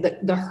United States,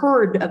 the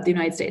herd of the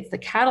United States, the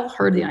cattle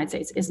herd of the United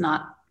States is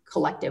not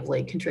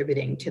collectively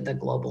contributing to the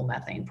global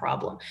methane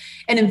problem.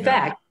 And in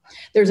fact,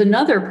 there's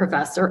another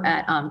professor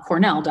at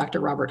Cornell, Dr.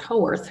 Robert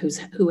Howarth,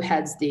 who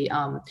heads the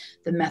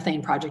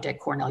methane project at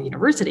Cornell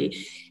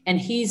University. And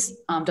he's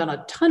done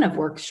a ton of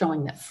work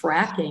showing that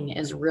fracking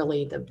is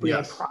really the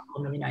real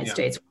problem in the United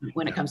States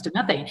when it comes to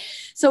methane.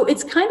 So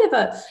it's kind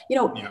of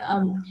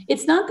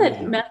it's not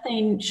that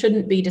methane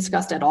shouldn't be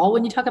discussed at all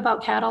when you talk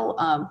about cattle.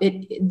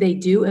 They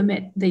do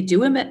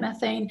emit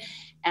methane.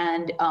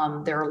 And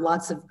there are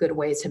lots of good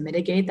ways to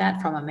mitigate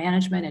that from a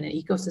management and an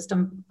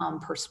ecosystem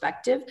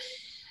perspective.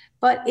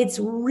 But it's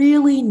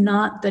really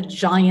not the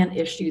giant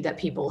issue that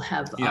people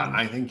have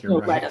I think you're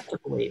right. led us to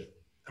believe.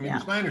 I mean,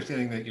 it's my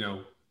understanding that,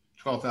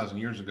 12,000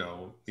 years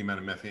ago, the amount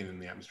of methane in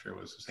the atmosphere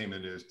was the same as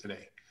it is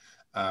today.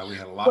 We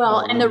had a lot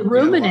more. And the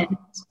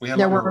ruminants. We had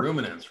a lot more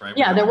ruminants, right?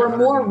 Yeah, there were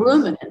more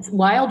ruminants,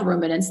 wild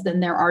ruminants,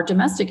 than there are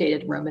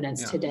domesticated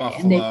ruminants today.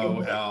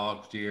 Buffalo,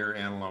 elk, deer,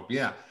 antelope,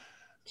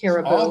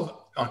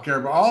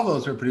 caribou. All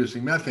those are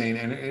producing methane,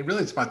 and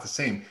it's about the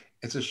same.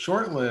 It's a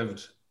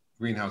short-lived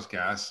greenhouse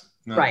gas,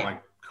 not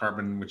like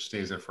carbon, which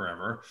stays there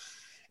forever.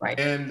 Right.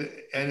 And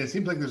it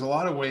seems like there's a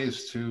lot of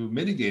ways to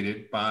mitigate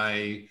it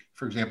by,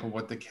 for example,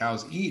 what the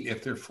cows eat.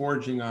 If they're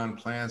foraging on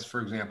plants,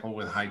 for example,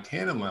 with high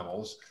tannin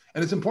levels,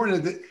 and it's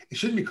important that it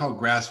shouldn't be called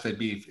grass-fed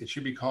beef. It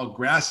should be called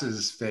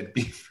grasses-fed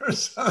beef or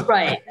something.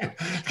 Right.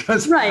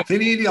 Because they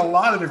need a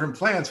lot of different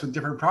plants with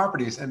different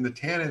properties. And the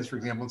tannins, for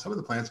example, in some of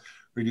the plants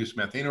reduce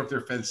methane, or if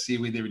they're fed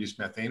seaweed, they reduce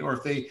methane, or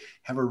if they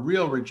have a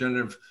real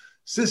regenerative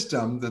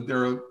system, that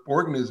there are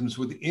organisms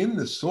within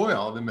the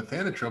soil, the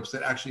methanotropes,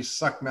 that actually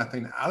suck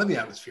methane out of the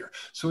atmosphere.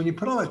 So when you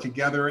put all that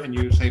together and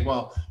you say,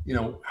 well,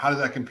 how does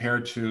that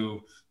compare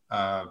to,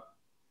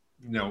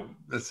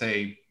 let's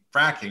say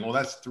fracking? Well,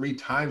 that's 3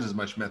 times as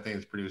much methane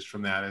is produced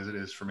from that as it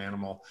is from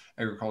animal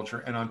agriculture.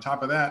 And on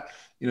top of that,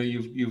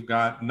 you've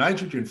got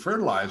nitrogen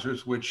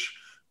fertilizers, which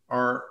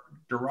are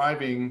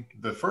deriving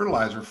the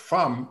fertilizer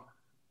from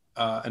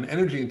an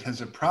energy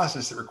intensive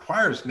process that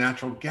requires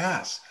natural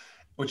gas,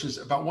 which is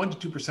about 1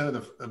 to 2%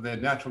 of the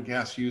natural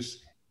gas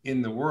use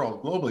in the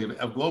world globally,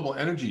 of global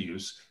energy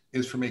use,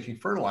 is for making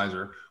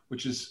fertilizer,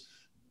 which is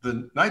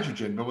the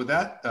nitrogen. But what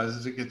that does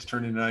is it gets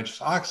turned into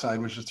nitrous oxide,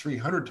 which is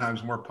 300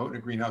 times more potent a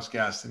greenhouse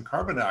gas than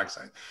carbon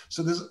dioxide.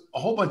 So there's a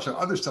whole bunch of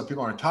other stuff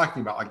people aren't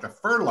talking about, like the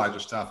fertilizer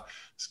stuff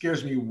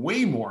scares me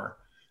way more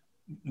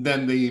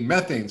than the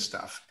methane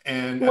stuff.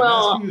 And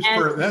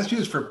that's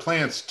used for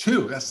plants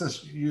too. That's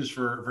not used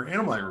for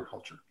animal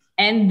agriculture.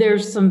 And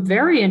there's some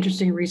very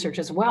interesting research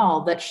as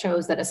well that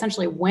shows that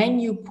essentially when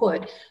you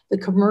put the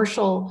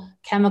commercial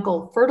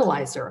chemical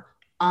fertilizer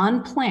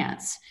on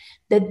plants,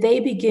 that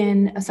they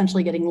begin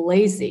essentially getting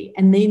lazy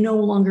and they no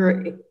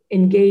longer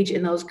engage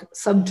in those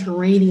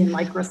subterranean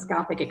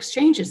microscopic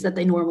exchanges that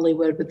they normally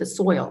would with the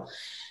soil.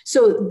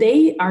 So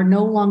they are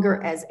no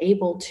longer as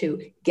able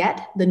to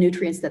get the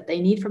nutrients that they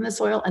need from the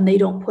soil, and they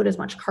don't put as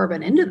much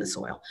carbon into the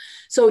soil.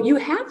 So you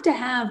have to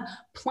have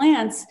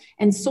plants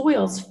and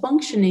soils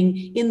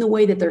functioning in the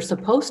way that they're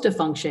supposed to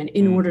function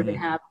in order to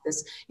have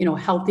this,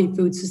 healthy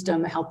food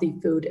system, healthy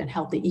food and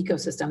healthy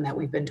ecosystem that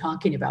we've been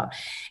talking about.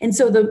 And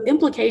so the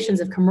implications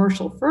of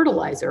commercial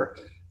fertilizer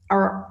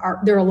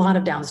there are a lot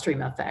of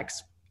downstream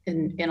effects.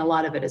 And a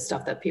lot of it is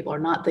stuff that people are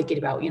not thinking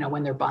about,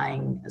 when they're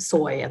buying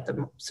soy at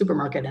the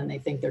supermarket and they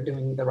think they're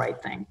doing the right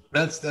thing.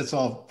 That's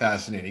all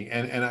fascinating.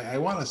 And I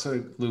want to sort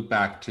of loop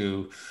back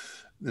to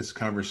this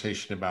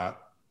conversation about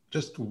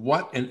just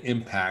what an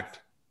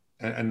impact,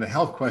 and the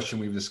health question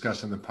we've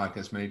discussed on the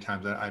podcast many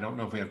times. I don't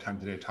know if we have time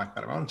today to talk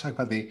about it. I want to talk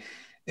about the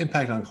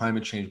impact on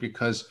climate change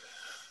because,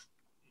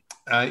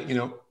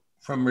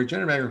 from a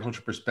regenerative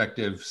agriculture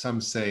perspective,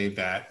 some say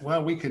that,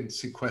 well, we could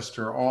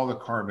sequester all the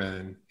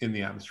carbon in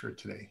the atmosphere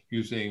today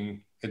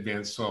using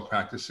advanced soil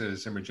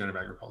practices and regenerative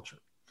agriculture,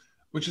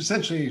 which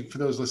essentially, for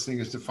those listening,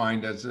 is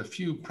defined as a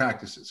few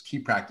key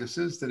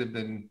practices that have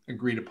been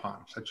agreed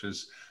upon, such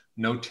as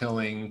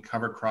no-tilling,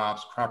 cover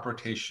crops, crop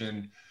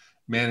rotation,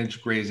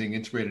 managed grazing,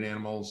 integrated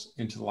animals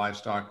into the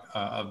livestock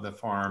of the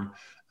farm,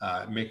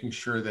 making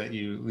sure that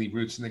you leave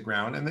roots in the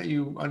ground and that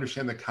you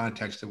understand the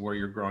context of where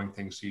you're growing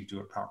things so you do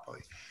it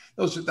properly.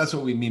 That's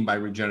what we mean by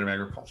regenerative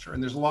agriculture.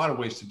 And there's a lot of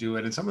ways to do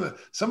it. And some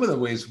of the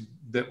ways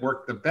that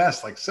work the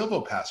best, like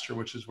silvopasture,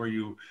 which is where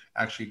you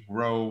actually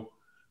grow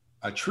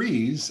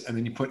trees and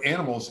then you put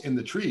animals in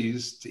the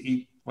trees to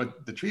eat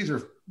what the trees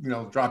are,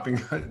 dropping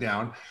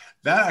down.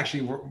 That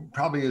actually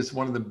probably is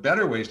one of the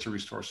better ways to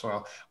restore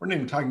soil. We're not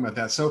even talking about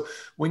that. So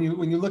when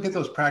you look at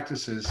those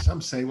practices,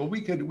 some say, well,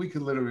 we could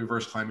literally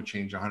reverse climate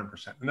change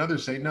 100%. And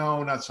others say,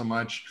 no, not so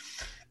much.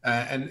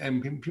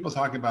 And people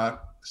talk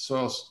about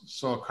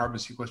soil carbon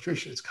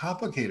sequestration. It's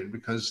complicated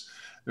because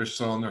there's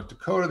soil in North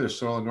Dakota, there's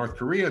soil in North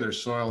Korea,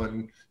 there's soil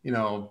in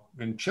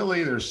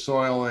Chile, there's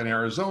soil in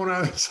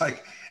Arizona. It's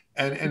like,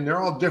 and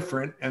they're all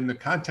different, and the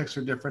contexts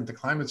are different, the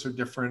climates are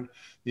different,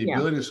 the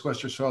ability to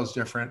sequester soil is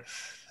different,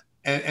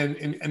 and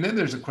then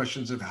there's the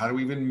questions of how do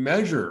we even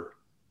measure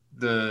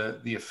the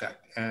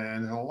effect,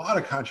 and there's a lot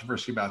of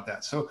controversy about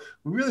that. So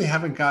we really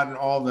haven't gotten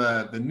all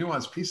the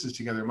nuanced pieces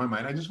together in my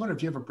mind. I just wonder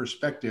if you have a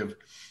perspective,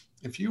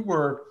 if you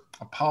were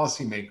a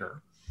policymaker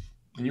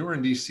and you were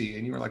in DC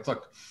and you were like,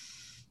 look,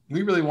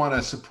 we really want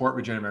to support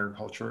regenerative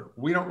agriculture.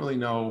 We don't really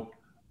know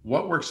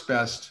what works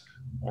best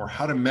or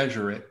how to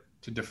measure it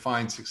to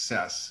define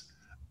success.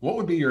 What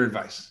would be your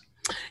advice?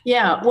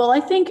 Yeah, well, I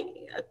think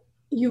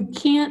you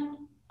can't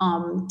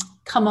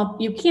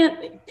you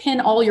can't pin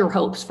all your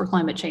hopes for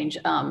climate change,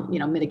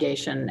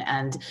 mitigation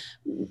and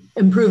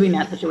improving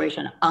that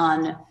situation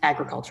on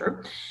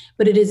agriculture,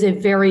 but it is a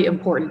very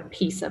important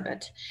piece of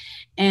it.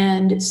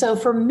 And so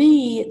for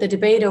me, the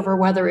debate over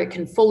whether it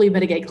can fully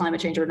mitigate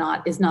climate change or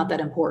not is not that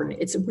important.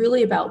 It's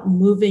really about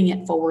moving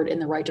it forward in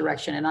the right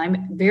direction. And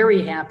I'm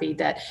very happy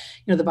that,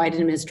 the Biden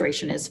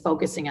administration is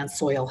focusing on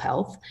soil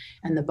health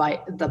and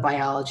the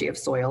biology of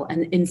soil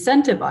and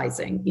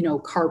incentivizing,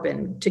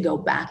 carbon to go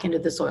back into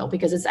the soil,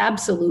 because it's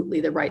absolutely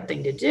the right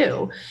thing to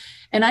do.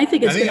 And I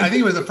think I think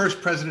he was the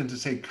first president to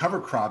say cover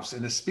crops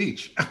in a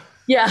speech.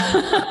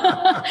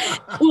 Yeah.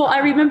 Well, I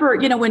remember,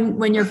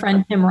 when your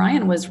friend Tim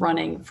Ryan was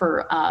running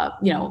for,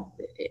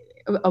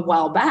 a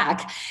while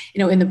back,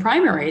 in the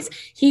primaries,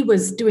 he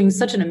was doing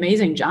such an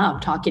amazing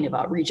job talking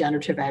about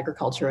regenerative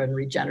agriculture and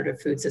regenerative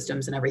food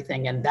systems and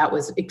everything. And that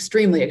was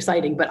extremely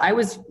exciting. But I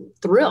was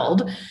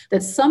thrilled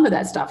that some of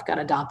that stuff got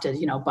adopted,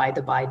 by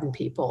the Biden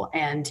people.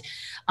 And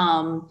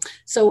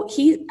so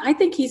I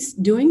think he's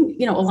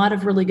doing, a lot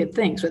of really good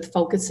things with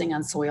focusing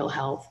on soil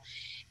health.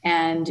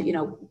 And,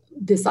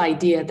 this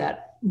idea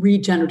that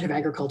regenerative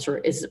agriculture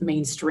is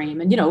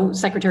mainstream. And,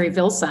 Secretary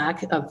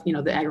Vilsack of,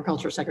 the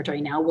agriculture secretary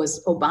now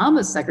was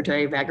Obama's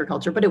Secretary of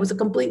Agriculture, but it was a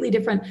completely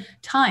different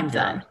time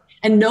then.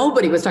 And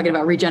nobody was talking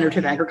about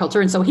regenerative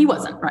agriculture. And so he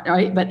wasn't,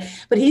 right? But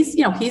he's,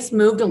 he's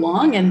moved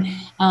along, and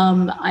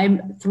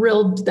I'm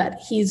thrilled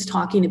that he's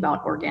talking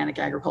about organic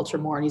agriculture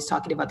more, and he's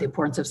talking about the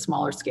importance of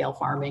smaller scale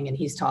farming, and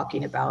he's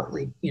talking about,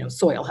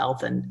 soil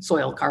health and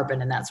soil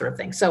carbon and that sort of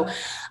thing. So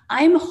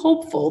I'm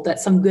hopeful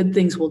that some good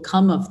things will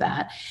come of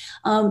that.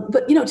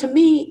 But, to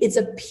me, it's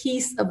a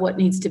piece of what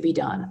needs to be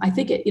done. I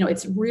think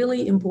it's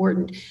really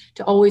important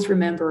to always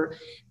remember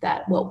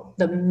that,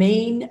 the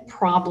main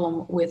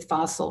problem with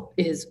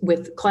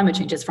climate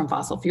change is from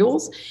fossil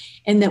fuels,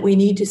 and that we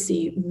need to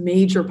see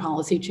major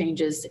policy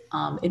changes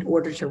in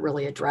order to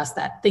really address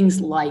that.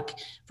 Things like,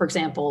 for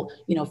example,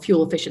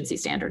 fuel efficiency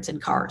standards in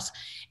cars,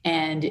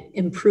 and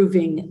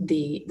improving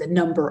the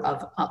number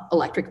of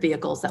electric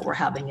vehicles that we're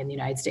having in the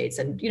United States,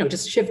 and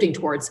just shifting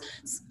towards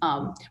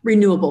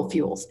renewable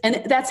fuels.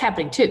 And that's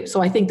happening too.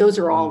 So I think those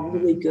are all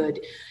really good.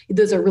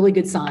 Those are really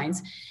good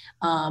signs.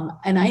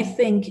 And I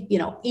think,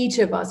 each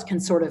of us can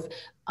sort of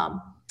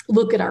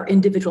look at our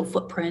individual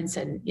footprints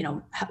and,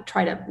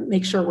 try to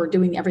make sure we're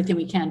doing everything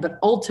we can. But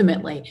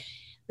ultimately,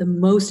 the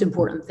most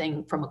important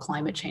thing from a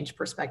climate change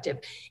perspective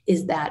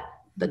is that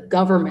the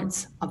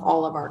governments of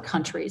all of our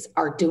countries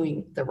are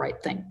doing the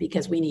right thing,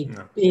 because we need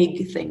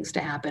big things to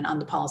happen on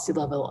the policy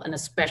level, and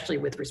especially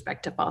with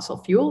respect to fossil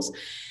fuels.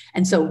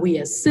 And so we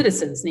as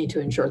citizens need to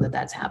ensure that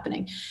that's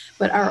happening.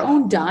 But our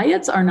own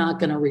diets are not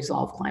going to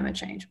resolve climate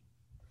change.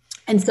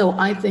 And so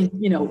I think,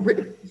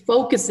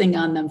 focusing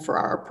on them for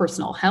our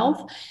personal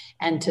health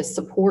and to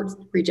support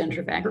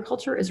regenerative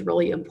agriculture is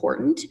really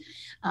important.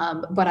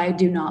 But I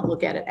do not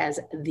look at it as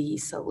the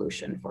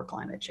solution for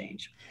climate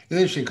change. It's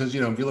interesting because,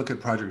 if you look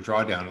at Project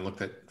Drawdown and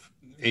looked at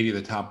 80 of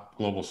the top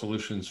global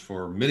solutions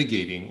for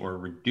mitigating or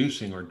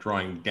reducing or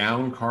drawing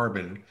down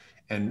carbon,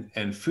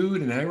 and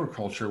food and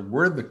agriculture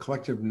were the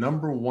collective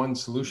 #1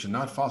 solution,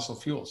 not fossil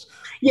fuels.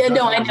 Yeah,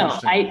 no, I know.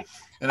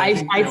 I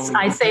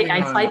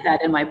cite that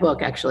in my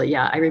book, actually.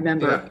 Yeah, I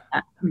remember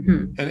that.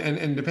 Mm-hmm.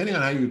 And depending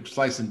on how you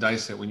slice and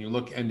dice it, when you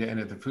look end to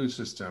end at the food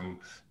system,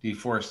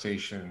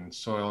 deforestation,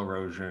 soil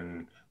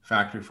erosion,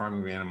 factory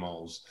farming of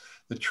animals,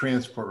 the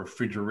transport,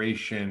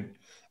 refrigeration,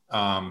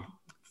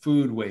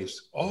 food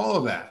waste, all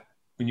of that,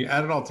 when you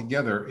add it all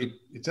together,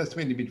 it's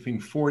estimated to be between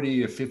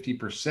 40 to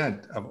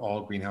 50% of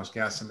all greenhouse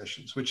gas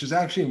emissions, which is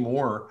actually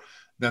more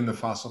than the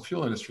fossil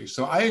fuel industry.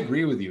 So I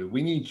agree with you.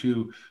 We need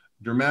to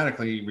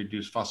dramatically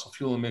reduce fossil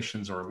fuel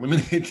emissions or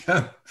eliminate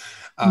them.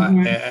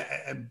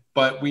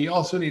 But we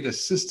also need a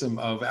system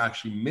of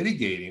actually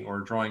mitigating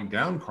or drawing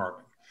down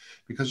carbon,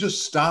 because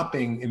just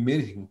stopping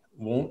emitting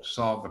won't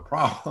solve the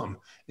problem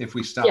if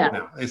we stop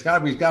now. We've got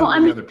to be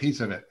the other piece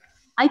of it.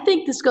 I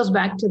think this goes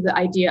back to the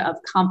idea of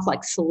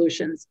complex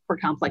solutions for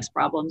complex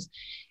problems.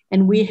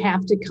 And we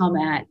have to come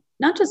at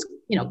not just,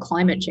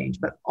 climate change,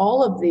 but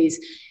all of these,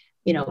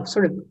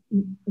 sort of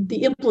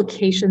the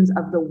implications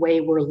of the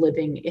way we're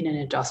living in an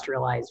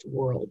industrialized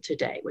world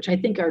today, which I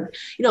think are,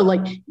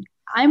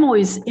 I'm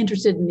always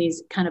interested in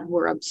these kind of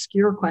more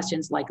obscure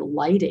questions like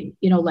lighting,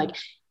 like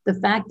the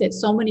fact that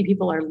so many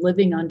people are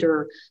living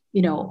under,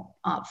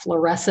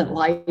 fluorescent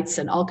lights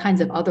and all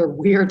kinds of other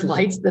weird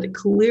lights that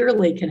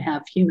clearly can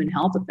have human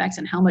health effects,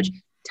 and how much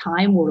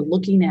time we're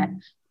looking at,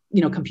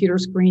 computer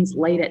screens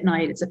late at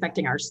night. It's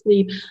affecting our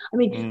sleep. I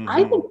mean,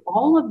 I think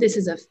all of this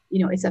is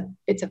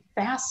it's a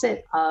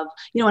facet of,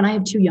 and I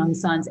have 2 young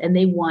sons, and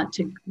they want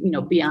to,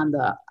 be on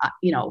the,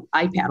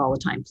 iPad all the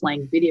time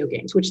playing video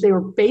games, which they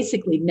were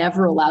basically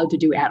never allowed to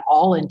do at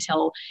all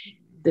until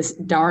this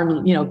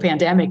darn,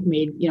 pandemic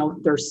made,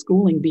 their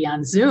schooling be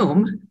on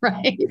Zoom,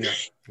 right? Yeah.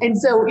 And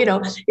so,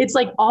 it's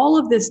like all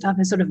of this stuff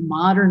is sort of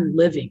modern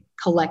living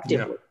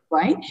collectively. Yeah.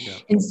 Right. Yeah.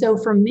 And so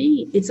for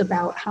me, it's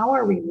about how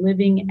are we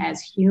living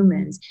as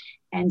humans,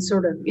 and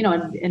sort of,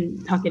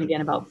 and talking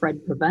again about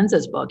Fred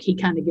Provenza's book, he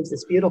kind of gives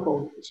this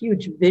beautiful,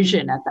 huge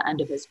vision at the end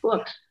of his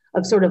book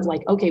of sort of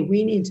like, okay,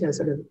 we need to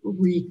sort of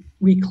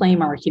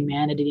reclaim our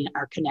humanity and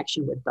our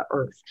connection with the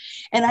earth.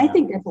 And I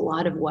think that's a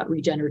lot of what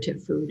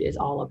regenerative food is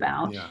all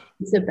about. Yeah.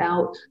 It's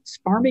about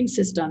farming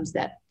systems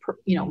that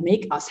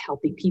make us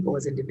healthy people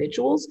as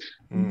individuals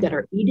that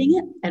are eating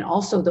it. And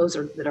also those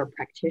that are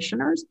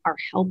practitioners are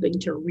helping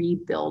to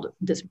rebuild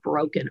this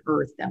broken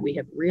earth that we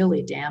have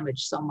really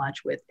damaged so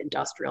much with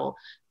industrial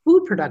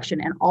food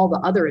production and all the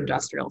other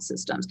industrial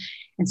systems.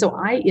 And so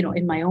I,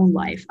 in my own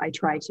life, I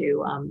try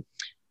to,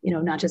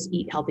 not just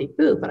eat healthy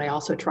food, but I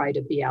also try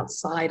to be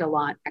outside a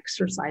lot,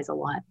 exercise a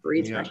lot,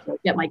 breathe fresh air,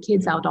 get my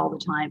kids out all the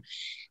time.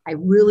 I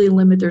really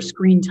limit their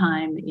screen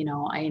time.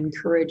 I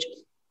encourage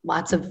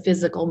lots of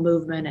physical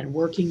movement and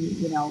working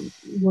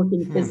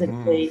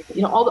physically,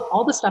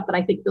 all the stuff that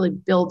I think really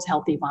builds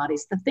healthy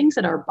bodies, the things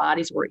that our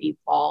bodies were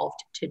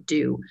evolved to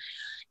do.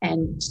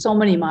 And so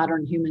many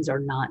modern humans are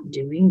not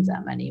doing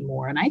them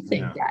anymore. And I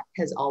think that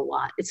has a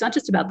lot. It's not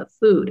just about the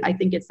food. I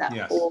think it's that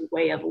whole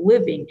way of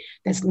living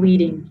that's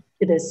leading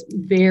to this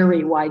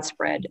very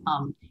widespread,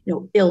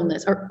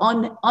 illness or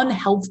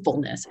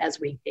unhealthfulness as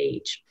we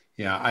age.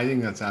 Yeah, I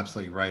think that's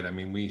absolutely right. I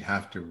mean, we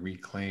have to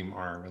reclaim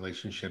our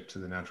relationship to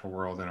the natural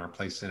world and our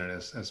place in it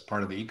as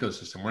part of the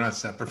ecosystem. We're not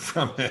separate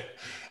from it.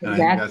 And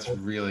exactly. I think that's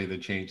really the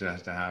change that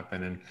has to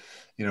happen. And,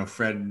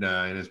 Fred,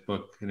 in his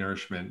book,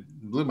 Nourishment,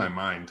 blew my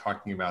mind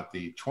talking about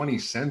the 20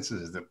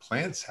 senses that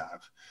plants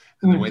have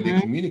and the way they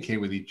communicate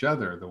with each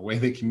other, the way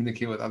they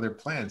communicate with other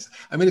plants.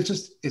 I mean, it's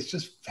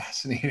just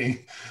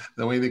fascinating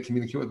the way they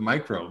communicate with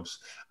microbes.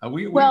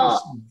 We're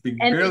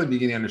barely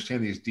beginning to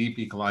understand these deep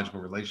ecological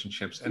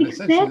relationships. And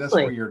essentially that's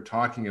what you're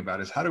talking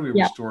about, is how do we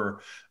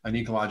restore an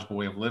ecological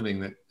way of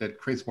living that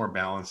creates more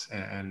balance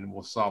and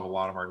will solve a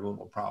lot of our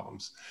global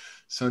problems.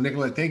 So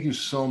Nicolette, thank you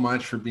so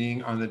much for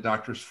being on the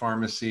Doctor's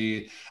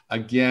Pharmacy.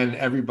 Again,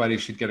 everybody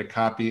should get a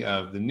copy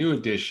of the new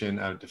edition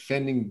of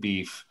Defending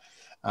Beef,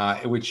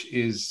 which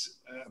is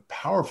a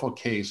powerful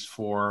case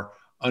for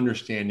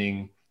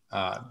understanding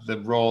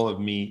the role of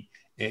meat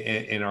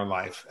in our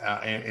life.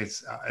 And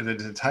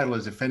the title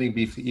is Defending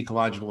Beef, the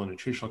Ecological and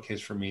Nutritional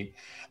Case for Meat.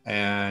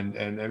 And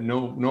no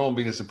one will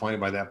be disappointed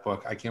by that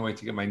book. I can't wait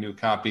to get my new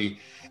copy.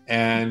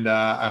 And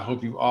I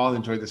hope you all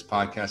enjoyed this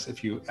podcast.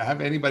 If you have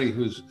anybody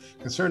who's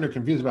concerned or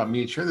confused about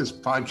meat, share this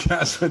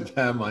podcast with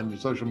them on your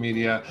social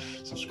media.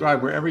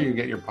 Subscribe wherever you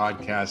get your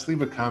podcasts.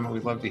 Leave a comment.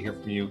 We'd love to hear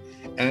from you.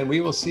 And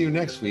we will see you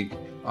next week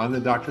on the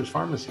Doctor's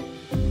Pharmacy.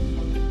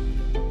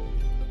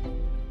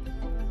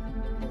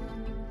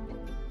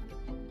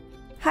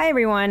 Hi,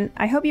 everyone.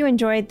 I hope you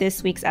enjoyed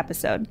this week's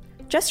episode.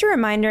 Just a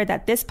reminder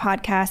that this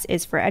podcast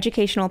is for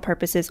educational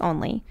purposes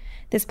only.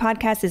 This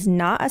podcast is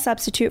not a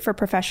substitute for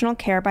professional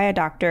care by a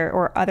doctor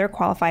or other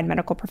qualified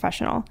medical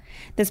professional.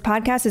 This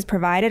podcast is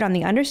provided on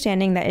the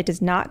understanding that it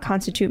does not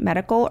constitute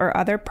medical or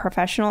other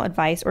professional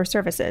advice or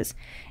services.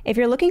 If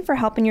you're looking for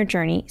help in your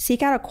journey,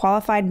 seek out a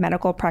qualified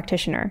medical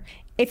practitioner.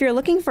 If you're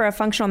looking for a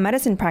functional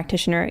medicine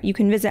practitioner, you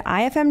can visit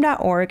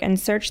ifm.org and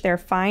search their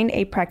Find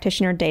a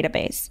Practitioner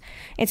database.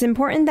 It's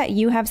important that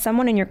you have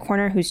someone in your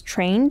corner who's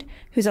trained,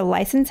 who's a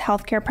licensed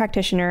healthcare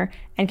practitioner,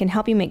 and can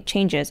help you make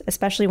changes,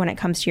 especially when it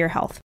comes to your health.